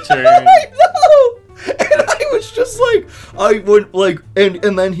took a turn. I know. And I was just like, I would like,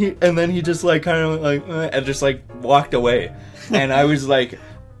 and then he just like kind of like, and just like walked away. And I was like,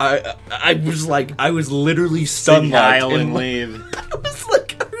 I was literally stunned. And leave. I was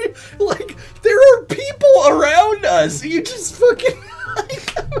like, there are people around us. You just fucking.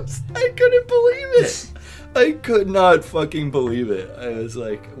 I couldn't believe it. I could not fucking believe it. I was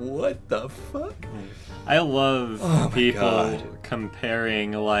like, what the fuck? I love people God.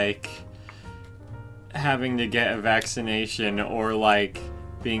 comparing like having to get a vaccination or like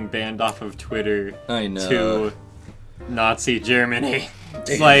being banned off of Twitter I know. to Nazi Germany. It's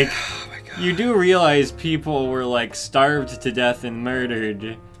Damn. like, Oh my God. you do realize people were like starved to death and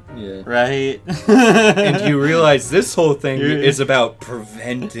murdered, Yeah. right? And you realize this whole thing is about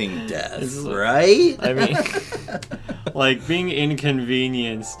preventing death, right? I mean, like being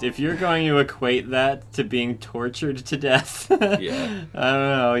inconvenienced. If you're going to equate that to being tortured to death, Yeah. I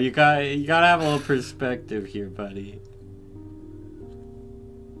don't know. You gotta have a little perspective here, buddy.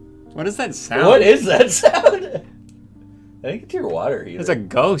 What is that sound? What is that sound? I think it's your water heater. There's a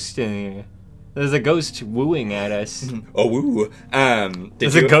ghost in here. There's a ghost wooing at us. Oh, woo.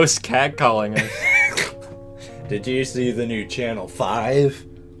 There's a ghost cat calling us. Did you see the new Channel 5?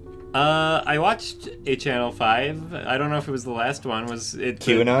 I watched a Channel 5. I don't know if it was the last one. Was it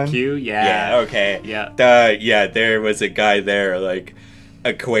QAnon? Q? Yeah. Yeah, okay. Yeah. There was a guy there, like,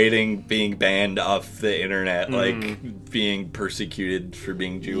 equating being banned off the internet, like, being persecuted for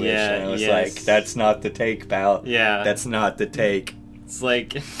being Jewish. Yeah, and I was yes. like, that's not the take, pal. Yeah. That's not the take. It's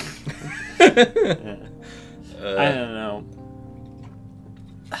like... Yeah. I don't know.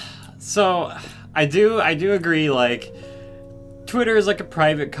 So, I do agree, like, Twitter is like a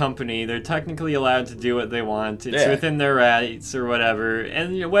private company. They're technically allowed to do what they want. It's within their rights or whatever.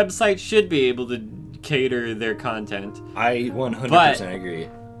 And your website should be able to cater their content. I 100% agree.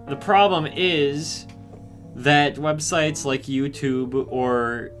 The problem is that websites like YouTube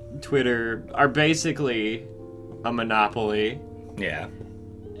or Twitter are basically a monopoly. Yeah.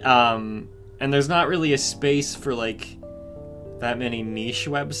 And there's not really a space for, like, that many niche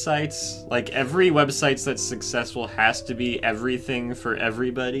websites. Like, every website that's successful has to be everything for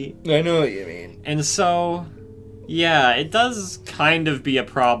everybody. I know what you mean. And so, Yeah, it does kind of be a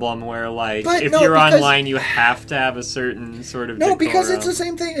problem where, like, But if no, you're because- online, you have to have a certain sort of No, because decorum. it's the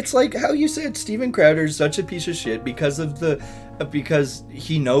same thing. It's like how you said Steven Crowder's such a piece of shit because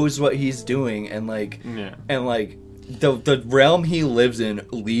he knows what he's doing and like the realm he lives in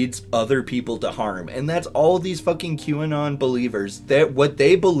leads other people to harm, and that's all these fucking QAnon believers that what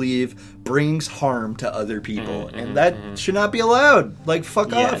they believe brings harm to other people, and that should not be allowed. Like,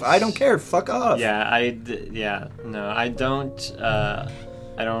 fuck off. I don't care. Fuck off. Yeah, I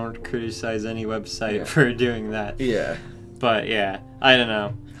don't criticize any website for doing that. Yeah. But yeah, I don't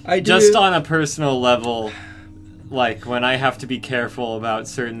know. I do. Just on a personal level, like when I have to be careful about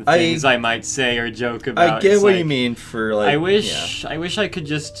certain things I might say or joke about. I get it's what like, you mean for like. I wish I could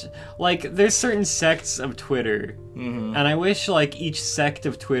just like. There's certain sects of Twitter, and I wish like each sect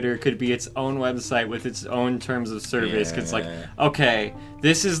of Twitter could be its own website with its own terms of service. Yeah. 'Cause like, okay,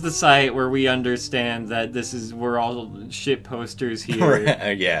 this is the site where we understand that we're all shit posters here.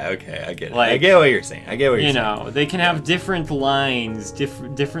 Yeah. Okay. I get it. Like, I get what you're saying. You know, they can have different lines,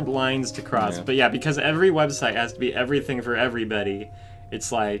 different lines to cross. Yeah. But yeah, because every website has to be everything for everybody,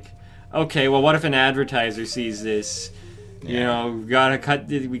 it's like, okay, well, what if an advertiser sees this? You know, we gotta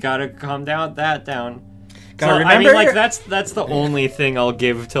calm that down. So, I mean, like that's the only thing I'll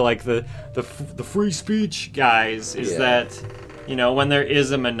give to like the free speech guys is that, you know, when there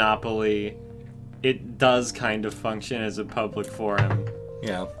is a monopoly, it does kind of function as a public forum.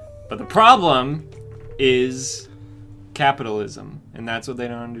 Yeah. But the problem is capitalism, and that's what they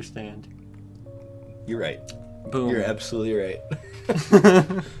don't understand. You're right. Boom. You're absolutely right.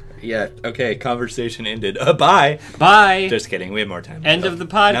 Yeah, okay, conversation ended. Bye. Bye. Just kidding, we have more time. End of the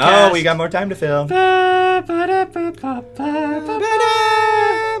podcast. No, we got more time to fill.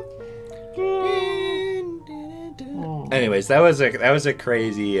 Anyways, that was a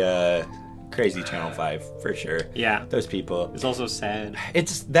crazy Channel 5 for sure. Yeah. Those people. It's also sad.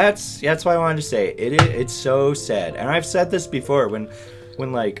 That's why I wanted to say it's so sad. And I've said this before when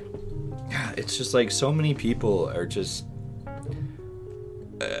like it's just like so many people are just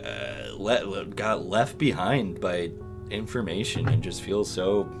got left behind by information and just feel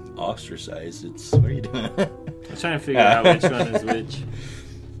so ostracized. What are you doing? I'm trying to figure out which one is which.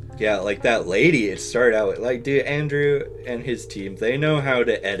 Yeah, like that lady, it started out with, like, dude, Andrew and his team, they know how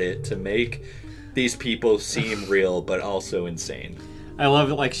to edit to make these people seem real, but also insane. I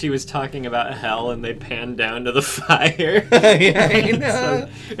love it, like, she was talking about hell, and they panned down to the fire. Yeah, I know.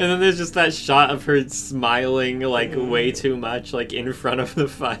 And then there's just that shot of her smiling, like, way too much, like, in front of the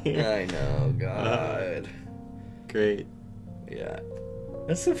fire. I know, God. Great. Yeah.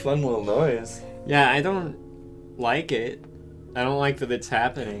 That's a fun little noise. Yeah, I don't like it. I don't like that it's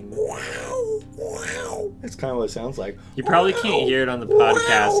happening. That's kind of what it sounds like. You probably can't hear it on the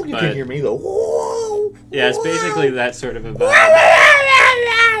podcast, You but can hear me though. yeah, it's basically that sort of a vibe.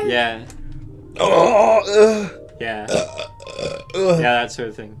 Yeah. Yeah. Yeah, that sort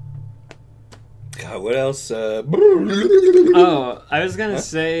of thing. God, what else? Oh, I was gonna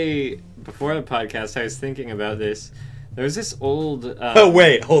say before the podcast, I was thinking about this. There was this old. Oh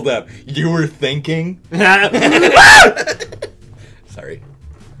wait, hold up. You were thinking? Sorry.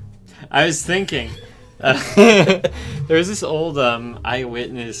 I was thinking. There was this old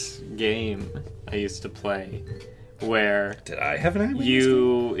eyewitness game I used to play where Did I have an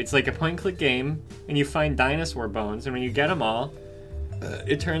eyewitness? it's like a point-and-click game, and you find dinosaur bones, and when you get them all,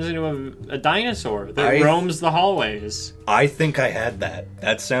 it turns into a dinosaur that roams the hallways. I think I had that.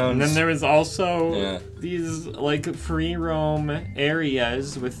 That sounds... And then there was also these like free roam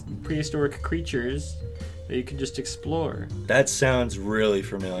areas with prehistoric creatures that you could just explore. That sounds really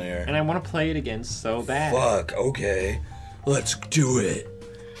familiar. And I want to play it again so bad. Fuck, okay. Let's do it.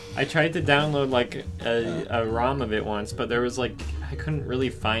 I tried to download like a ROM of it once, but there was like I couldn't really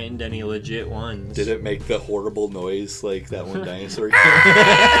find any legit ones. Did it make the horrible noise like that one dinosaur?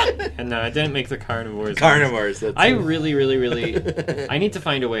 And no, it didn't make the carnivores. Carnivores. I really I need to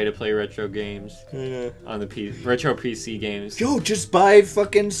find a way to play retro games on the retro PC games. Yo, just buy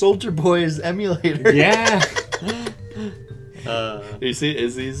fucking Soldier Boy's emulator. Yeah. You see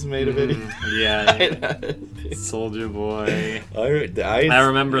Izzy's made a video? Yeah. Soldier Boy. I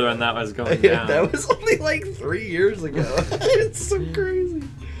remember when that was going down. That was only like 3 years ago. It's so crazy.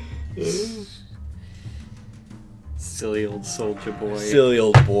 Silly old Soldier Boy. Silly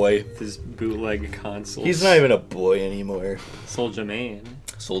old boy. With his bootleg console. He's not even a boy anymore. Soldier Man.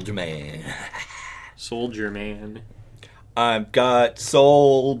 Soldier Man. Soldier Man. I've got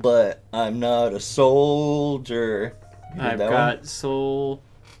soul, but I'm not a soldier. I've got soul,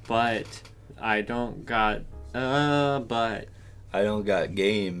 but I don't got butt. I don't got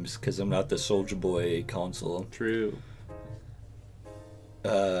games because I'm not the Soulja Boy console. True.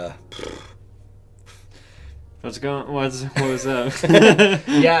 What's up?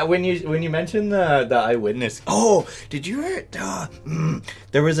 Yeah, when you mentioned the Eyewitness. Oh, did you hear it?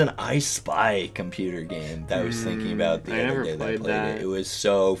 There was an I Spy computer game that I was thinking about the other day. I played it. It was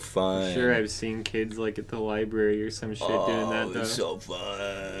so fun. I'm sure, I've seen kids like at the library or some shit doing that. Though. It was so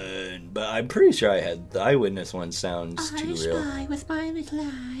fun. But I'm pretty sure I had the Eyewitness one. Sounds too real. I spy with my little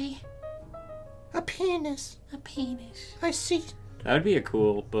eye A penis. a penis. I see. That would be a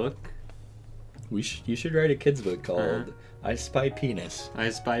cool book. You should write a kid's book called I Spy Penis. I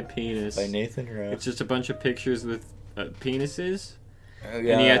Spy Penis. By Nathan Rowe. It's just a bunch of pictures with penises,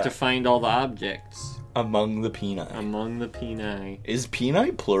 Yeah. and you have to find all the objects Among the peni. among the peni. Is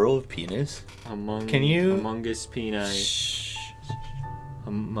peni plural of penis? Among. Can you- Among us peni. Shh.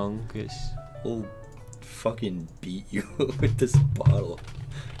 Among us. I'll fucking beat you with this bottle.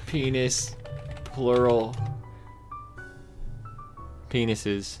 Penis. Plural.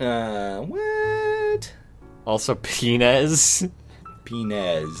 Penises. What? Also penis.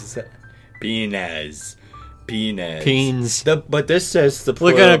 Penis. Penis. Penis. Peens. But this says the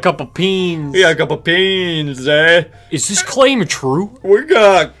plural. Look at a couple peens. We got a couple peens, eh? Is this claim true? We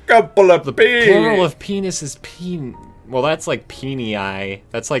got a couple of peens. Plural of penis is peen. Well, that's like penii.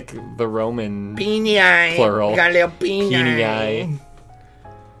 That's like the Roman Penii. plural. We got a little penii. Penii.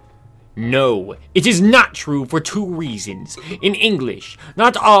 No, it is not true for two reasons. In English,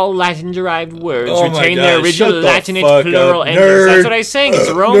 not all Latin-derived words Oh my retain God, their original shut the Latinate fuck plural up, endings. nerd. That's what I'm saying. It's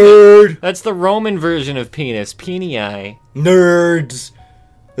Roman. Nerd. That's the Roman version of penis. Penii. Nerds.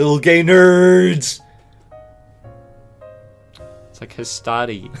 Little gay nerds. It's like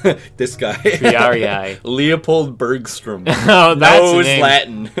histati. This guy. Triarii. Leopold Bergstrom. Oh, that's knows the name.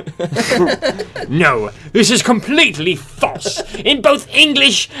 Latin. No, this is completely false in both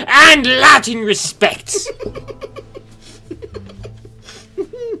English and Latin respects.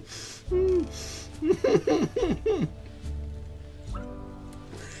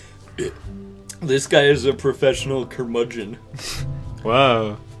 This guy is a professional curmudgeon.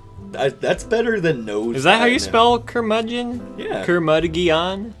 Whoa. That's better than nose. Is that how you Latin. spell curmudgeon? Yeah.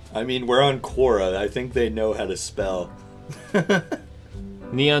 Curmudgeon? I mean, we're on Quora. I think they know how to spell.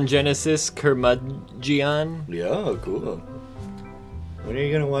 Neon Genesis Curmudgeon? Yeah, cool. When are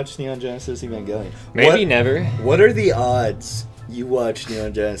you gonna watch Neon Genesis Evangelion? Maybe never. What are the odds you watch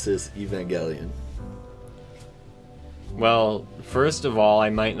Neon Genesis Evangelion? Well, first of all, I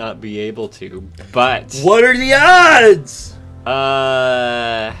might not be able to, but... What are the odds? 20.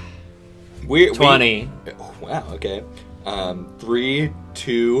 Oh, wow, okay. 3,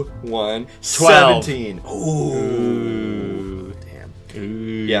 2, 1, 12. 17. Ooh. Ooh. Damn.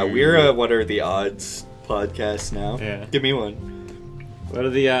 Ooh. Yeah, we're a What Are the Odds podcast now. Yeah. Give me one. What are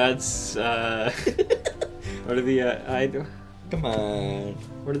the odds? What are the Come on.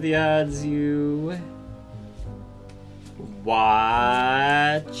 What are the odds you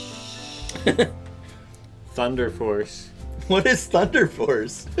watch Thunder Force? What is Thunder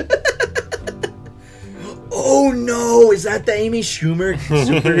Force? Oh no! Is that the Amy Schumer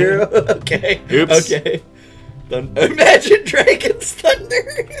superhero? Okay. Oops. Okay. Imagine Dragons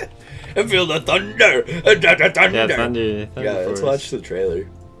Thunder. I feel the thunder. Thunder. Yeah, Thunder Yeah, let's Force. watch the trailer.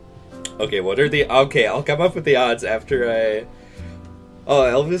 Okay, what are the... Okay, I'll come up with the odds after I... Oh,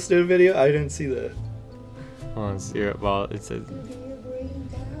 Elvis did a video? I didn't see that. Hold on, zero. Well, it says...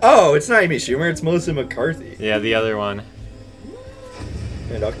 Oh, it's not Amy Schumer, it's Melissa McCarthy. Yeah, the other one.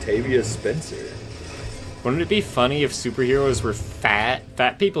 And Octavia Spencer. Wouldn't it be funny if superheroes were fat?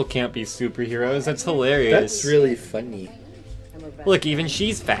 Fat people can't be superheroes. That's hilarious. That's really funny. Look, even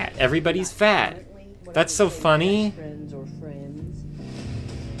she's fat. Everybody's fat. That's so funny. Friends or friends.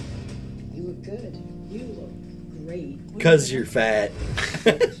 You look good. You look great. 'Cause you're fat.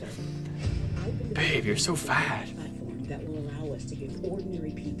 Babe, you're so fat. Platform that will allow us to give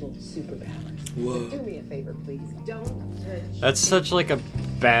ordinary people superpowers. Whoa. Do me a favor, please. Don't touch. That's such like a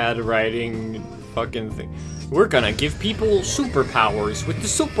bad writing fucking thing. We're gonna give people superpowers with the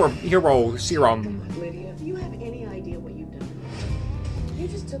superhero serum. Lydia, do you have any idea what you've done? You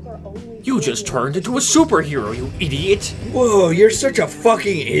just took our only. You just turned into a superhero, you idiot. Whoa, you're such a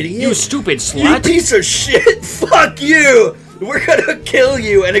fucking idiot. You stupid You slut. piece of shit! Fuck you! We're gonna kill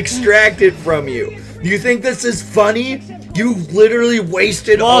you and extract it from you. You think this is funny? You literally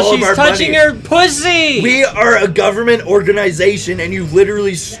wasted all Oh, of our she's touching money. her pussy! We are a government organization and you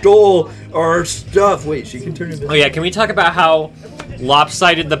literally stole our stuff. Wait, she can turn into... Oh yeah, can we talk about how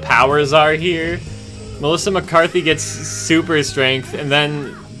lopsided the powers are here? Melissa McCarthy gets super strength, and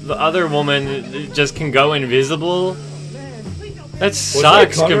then the other woman just can go invisible. That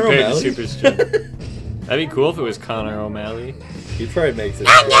sucks Conor compared O'Malley? to Superstring. That'd be cool if it was Conor O'Malley. He'd probably make this.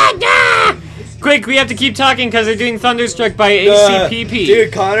 Quick, we have to keep talking because they're doing Thunderstruck by ACPP.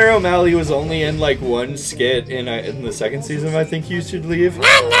 Dude, Conor O'Malley was only in like one skit in the second season. I think you should leave.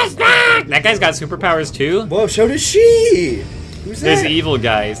 That guy's got superpowers too? Whoa, so does she. Who's There's that? evil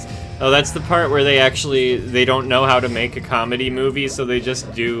guys. Oh, that's the part where they don't know how to make a comedy movie, so they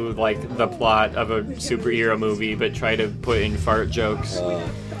just do like the plot of a superhero movie, but try to put in fart jokes.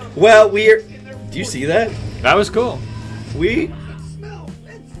 Well, do you see that? That was cool. We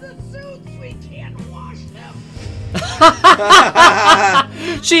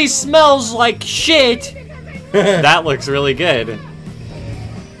She smells like shit. That looks really good.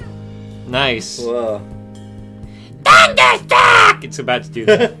 Nice. Whoa. Thunderstruck! It's about to do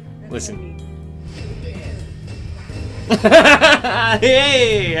that. Listen.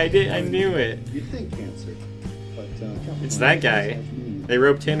 Hey, I knew it. You'd think cancer, but It's that guy. They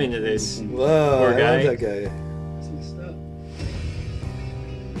roped him into this. Whoa, Poor I guy. love that guy. Messed up.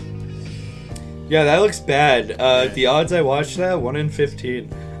 Yeah, that looks bad. The odds I watched that, 1 in 15.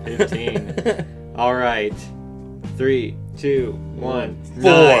 15. All right. 3, 2, 1. 4.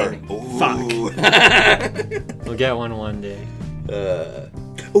 9. Fuck. We'll get one day.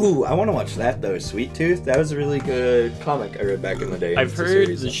 Ooh, I want to watch that though. Sweet Tooth. That was a really good comic I read back in the day. I've It's a heard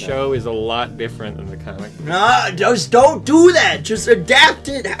series the on show is a lot different than the comic. Nah, just don't do that. Just adapt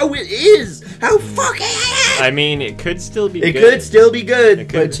it how it is. How fucking. I mean, it could still be It good. could still be good, It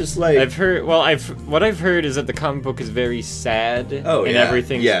but could. just like I've heard. Well, what I've heard is that the comic book is very sad. Oh, and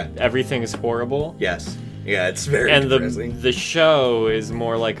yeah. everything is horrible. yes, yeah, it's very And depressing. the show is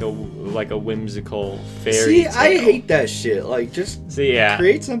more like a whimsical fairy See, tale. I hate that shit. Like, just See, yeah.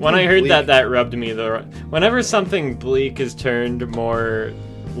 create something When I heard bleak. that rubbed me whenever something bleak is turned more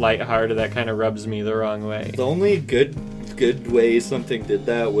lighthearted, that kind of rubs me the wrong way. the only good way something did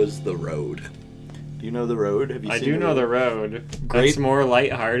that was The Road. Do you know The Road? Have you I seen do know The Road. Great- That's more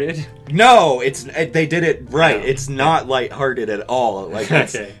lighthearted. No, they did it right. No. It's not lighthearted at all. Like,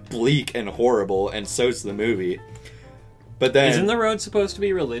 it's Okay. bleak and horrible, and so's the movie. But then Isn't The Road supposed to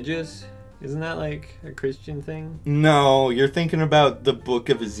be religious? Isn't that like a Christian thing? no, you're thinking about the Book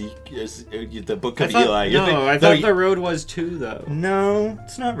of Ezekiel, the Book of Eli. I thought The Road was too, though. No,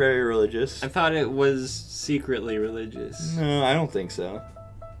 it's not very religious. I thought it was secretly religious. No, I don't think so.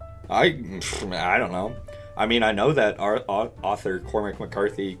 I don't know. I mean, I know that our author Cormac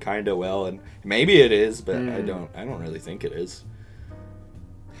McCarthy kind of well, and maybe it is, but I don't really think it is.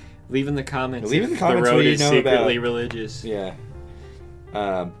 Leave in the comments. Leave in the if comments The what Road you is know secretly about- religious. Yeah.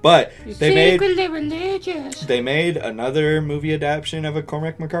 But Secretly religious. they made another movie adaptation of a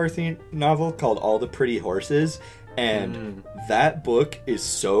Cormac McCarthy novel called All the Pretty Horses, and that book is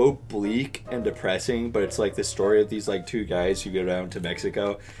so bleak and depressing, but it's like the story of these like two guys who go down to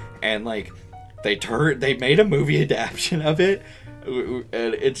Mexico, and like they made a movie adaptation of it, and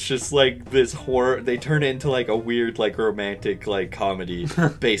it's just like this horror. They turn it into like a weird like romantic like comedy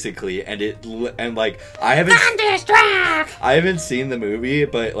basically, and like I haven't seen the movie,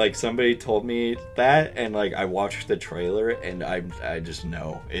 but like somebody told me that, and like I watched the trailer, and I just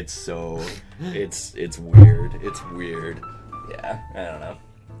know it's so it's weird. It's weird. Yeah, I don't know.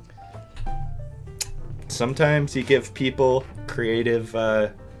 Sometimes you give people creative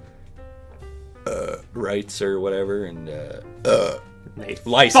rights or whatever, and They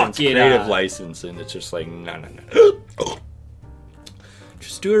license, fuck it creative up. license, and it's just like no.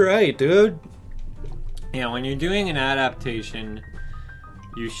 Just do it right, dude. Yeah, when you're doing an adaptation,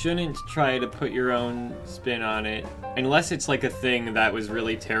 you shouldn't try to put your own spin on it, unless it's like a thing that was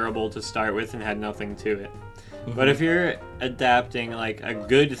really terrible to start with and had nothing to it. But if you're adapting like a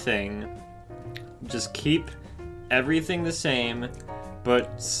good thing, just keep everything the same,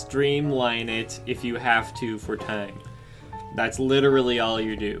 but streamline it if you have to for time. That's literally all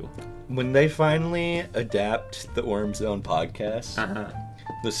you do. When they finally adapt the Orm Zone podcast,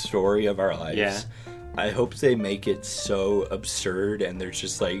 the story of our lives, Yeah. I hope they make it so absurd and there's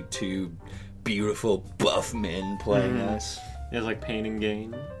just like two beautiful buff men playing us. It's like Pain and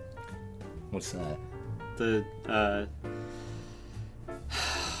Gain. What's that? The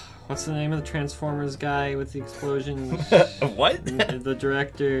what's the name of the Transformers guy with the explosions? What? The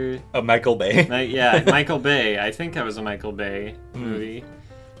director. Michael Bay. Michael Bay. I think that was a Michael Bay movie.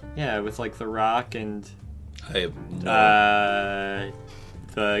 Yeah, with like The Rock and I have no.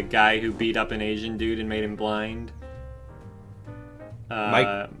 the guy who beat up an Asian dude and made him blind.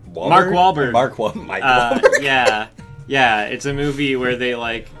 Mark Wahlberg. Mike Wahlberg. Yeah. It's a movie where they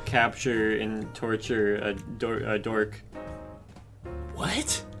like capture and torture a dork,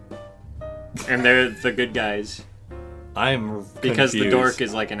 What? and they're the good guys. I'm because the confused. dork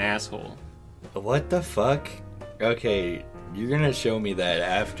is like an asshole. What the fuck? Okay, you're gonna show me that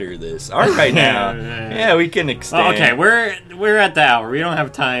after this. All right now. Yeah, we can extend. Okay, we're at the hour. We don't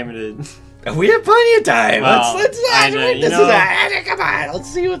have time to. We have plenty of time. Well, Let's come on. Let's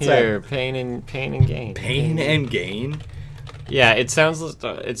see what's Here, up. pain and gain. Pain and gain. Yeah, it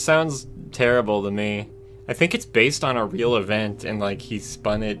sounds terrible to me. I think it's based on a real event, and like he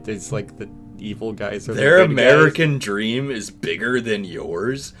spun it as like the evil guys or Their the good American dream is bigger than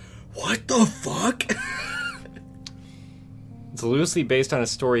yours. What the fuck? It's loosely based on a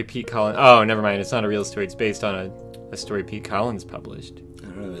story Pete Collins. Oh, never mind. It's not a real story. It's based on a story Pete Collins published. I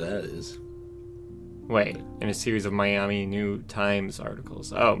don't know who that is. Wait, in a series of Miami New Times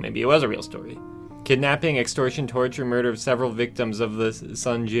articles. Oh, maybe it was a real story. Kidnapping, extortion, torture, murder of several victims of the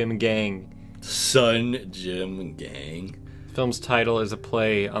Sun Jim Gang. Sun Jim Gang. The film's title is a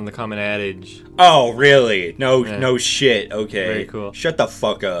play on the common adage. Oh, really? No, Yeah. no shit. Okay. Very cool. Shut the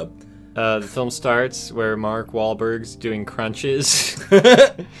fuck up. The film starts where Mark Wahlberg's doing crunches.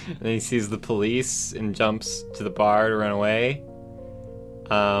 And he sees the police and jumps to the bar to run away.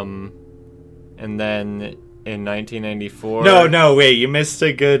 And then in 1994... No, wait, you missed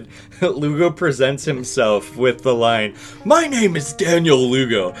a good... Lugo presents himself with the line, "My name is Daniel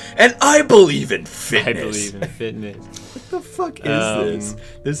Lugo, and I believe in fitness." I believe in fitness. What the fuck is this?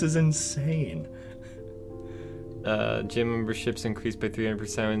 This is insane. Gym memberships increased by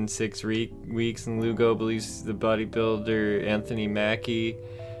 300% in 6 weeks, and Lugo believes the bodybuilder Anthony Mackie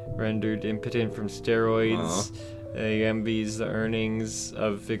rendered impotent from steroids. He envies the earnings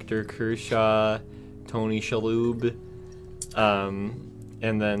of Victor Kershaw, Tony Shalhoub,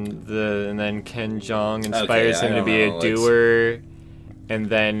 and then Ken Jeong inspires him to be a doer, and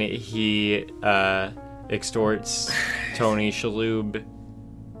then he extorts Tony Shalhoub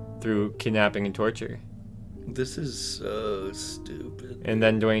through kidnapping and torture. This is so stupid. And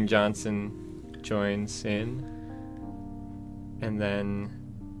then Dwayne Johnson joins in, and then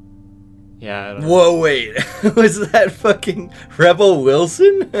yeah. I don't know. Whoa, wait. Was that fucking Rebel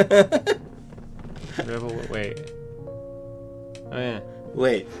Wilson? Rebel, wait. Oh yeah.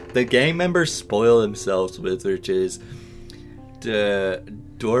 Wait, the gang members spoil themselves with riches.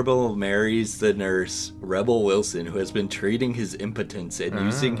 Doorbell marries the nurse, Rebel Wilson, who has been treating his impotence and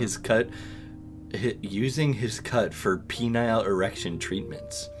using his cut for penile erection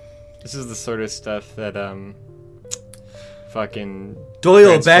treatments. This is the sort of stuff that fucking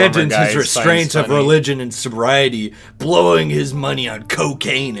Doyle Transformer abandons guys his restraints finds of funny. religion and sobriety, blowing his money on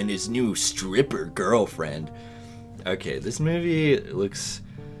cocaine and his new stripper girlfriend. Okay, this movie looks...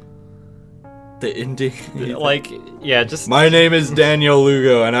 The ending... like, yeah, just My name is Daniel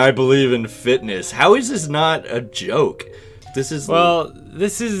Lugo, and I believe in fitness. How is this not a joke? This is... well,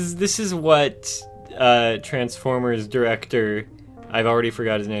 this is what Transformers director, I've already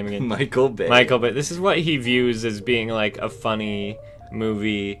forgot his name again. Michael Bay. But this is what he views as being like a funny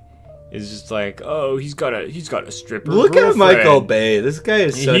movie. Is just like, oh, he's got a stripper. Look at Michael Bay. This guy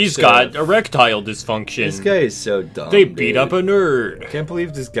is such He's got erectile dysfunction. This guy is so dumb. They beat up a nerd. Can't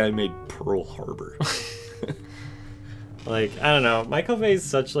believe this guy made Pearl Harbor. Like, I don't know. Michael Bay's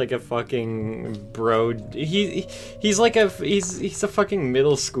such like a fucking bro. He's like he's a fucking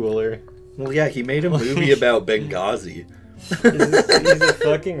middle schooler. Well, yeah, he made a movie about Benghazi. He's a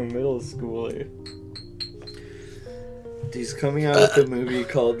fucking middle schooler. He's coming out with a movie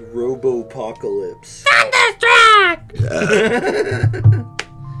called Robopocalypse.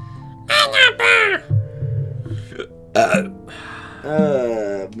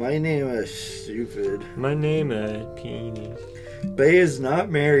 My name is stupid. My name is Penis. Bay is not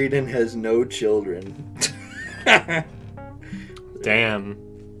married and has no children. Damn.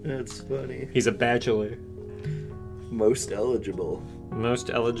 That's funny. He's a bachelor. Most eligible. Most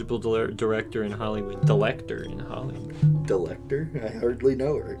eligible director in Hollywood. Delector in Hollywood. Delector? I hardly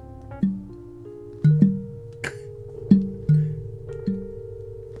know her.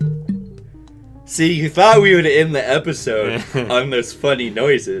 See, you thought we would end the episode on those funny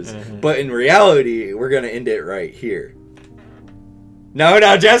noises, but in reality, we're gonna end it right here. No,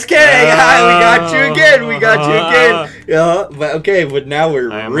 just kidding! We got you again! Yeah, but okay, but now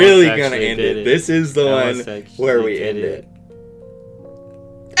we're really gonna end it. This is the one where we end it.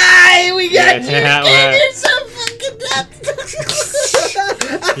 Hey, we got you again! You're so fucking dumb!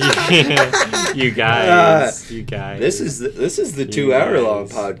 You guys. This is the 2-hour-long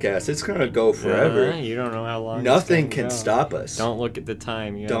podcast. It's gonna go forever. You don't know how long. Nothing can stop us. Don't look at the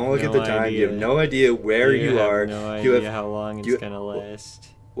time. Don't look at the time. Idea. You have no idea where you are. No idea you have how long it's gonna last.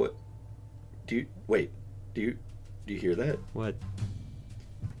 What? Do you hear that? What?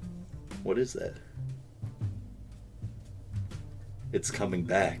 What is that? It's coming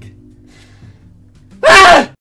back.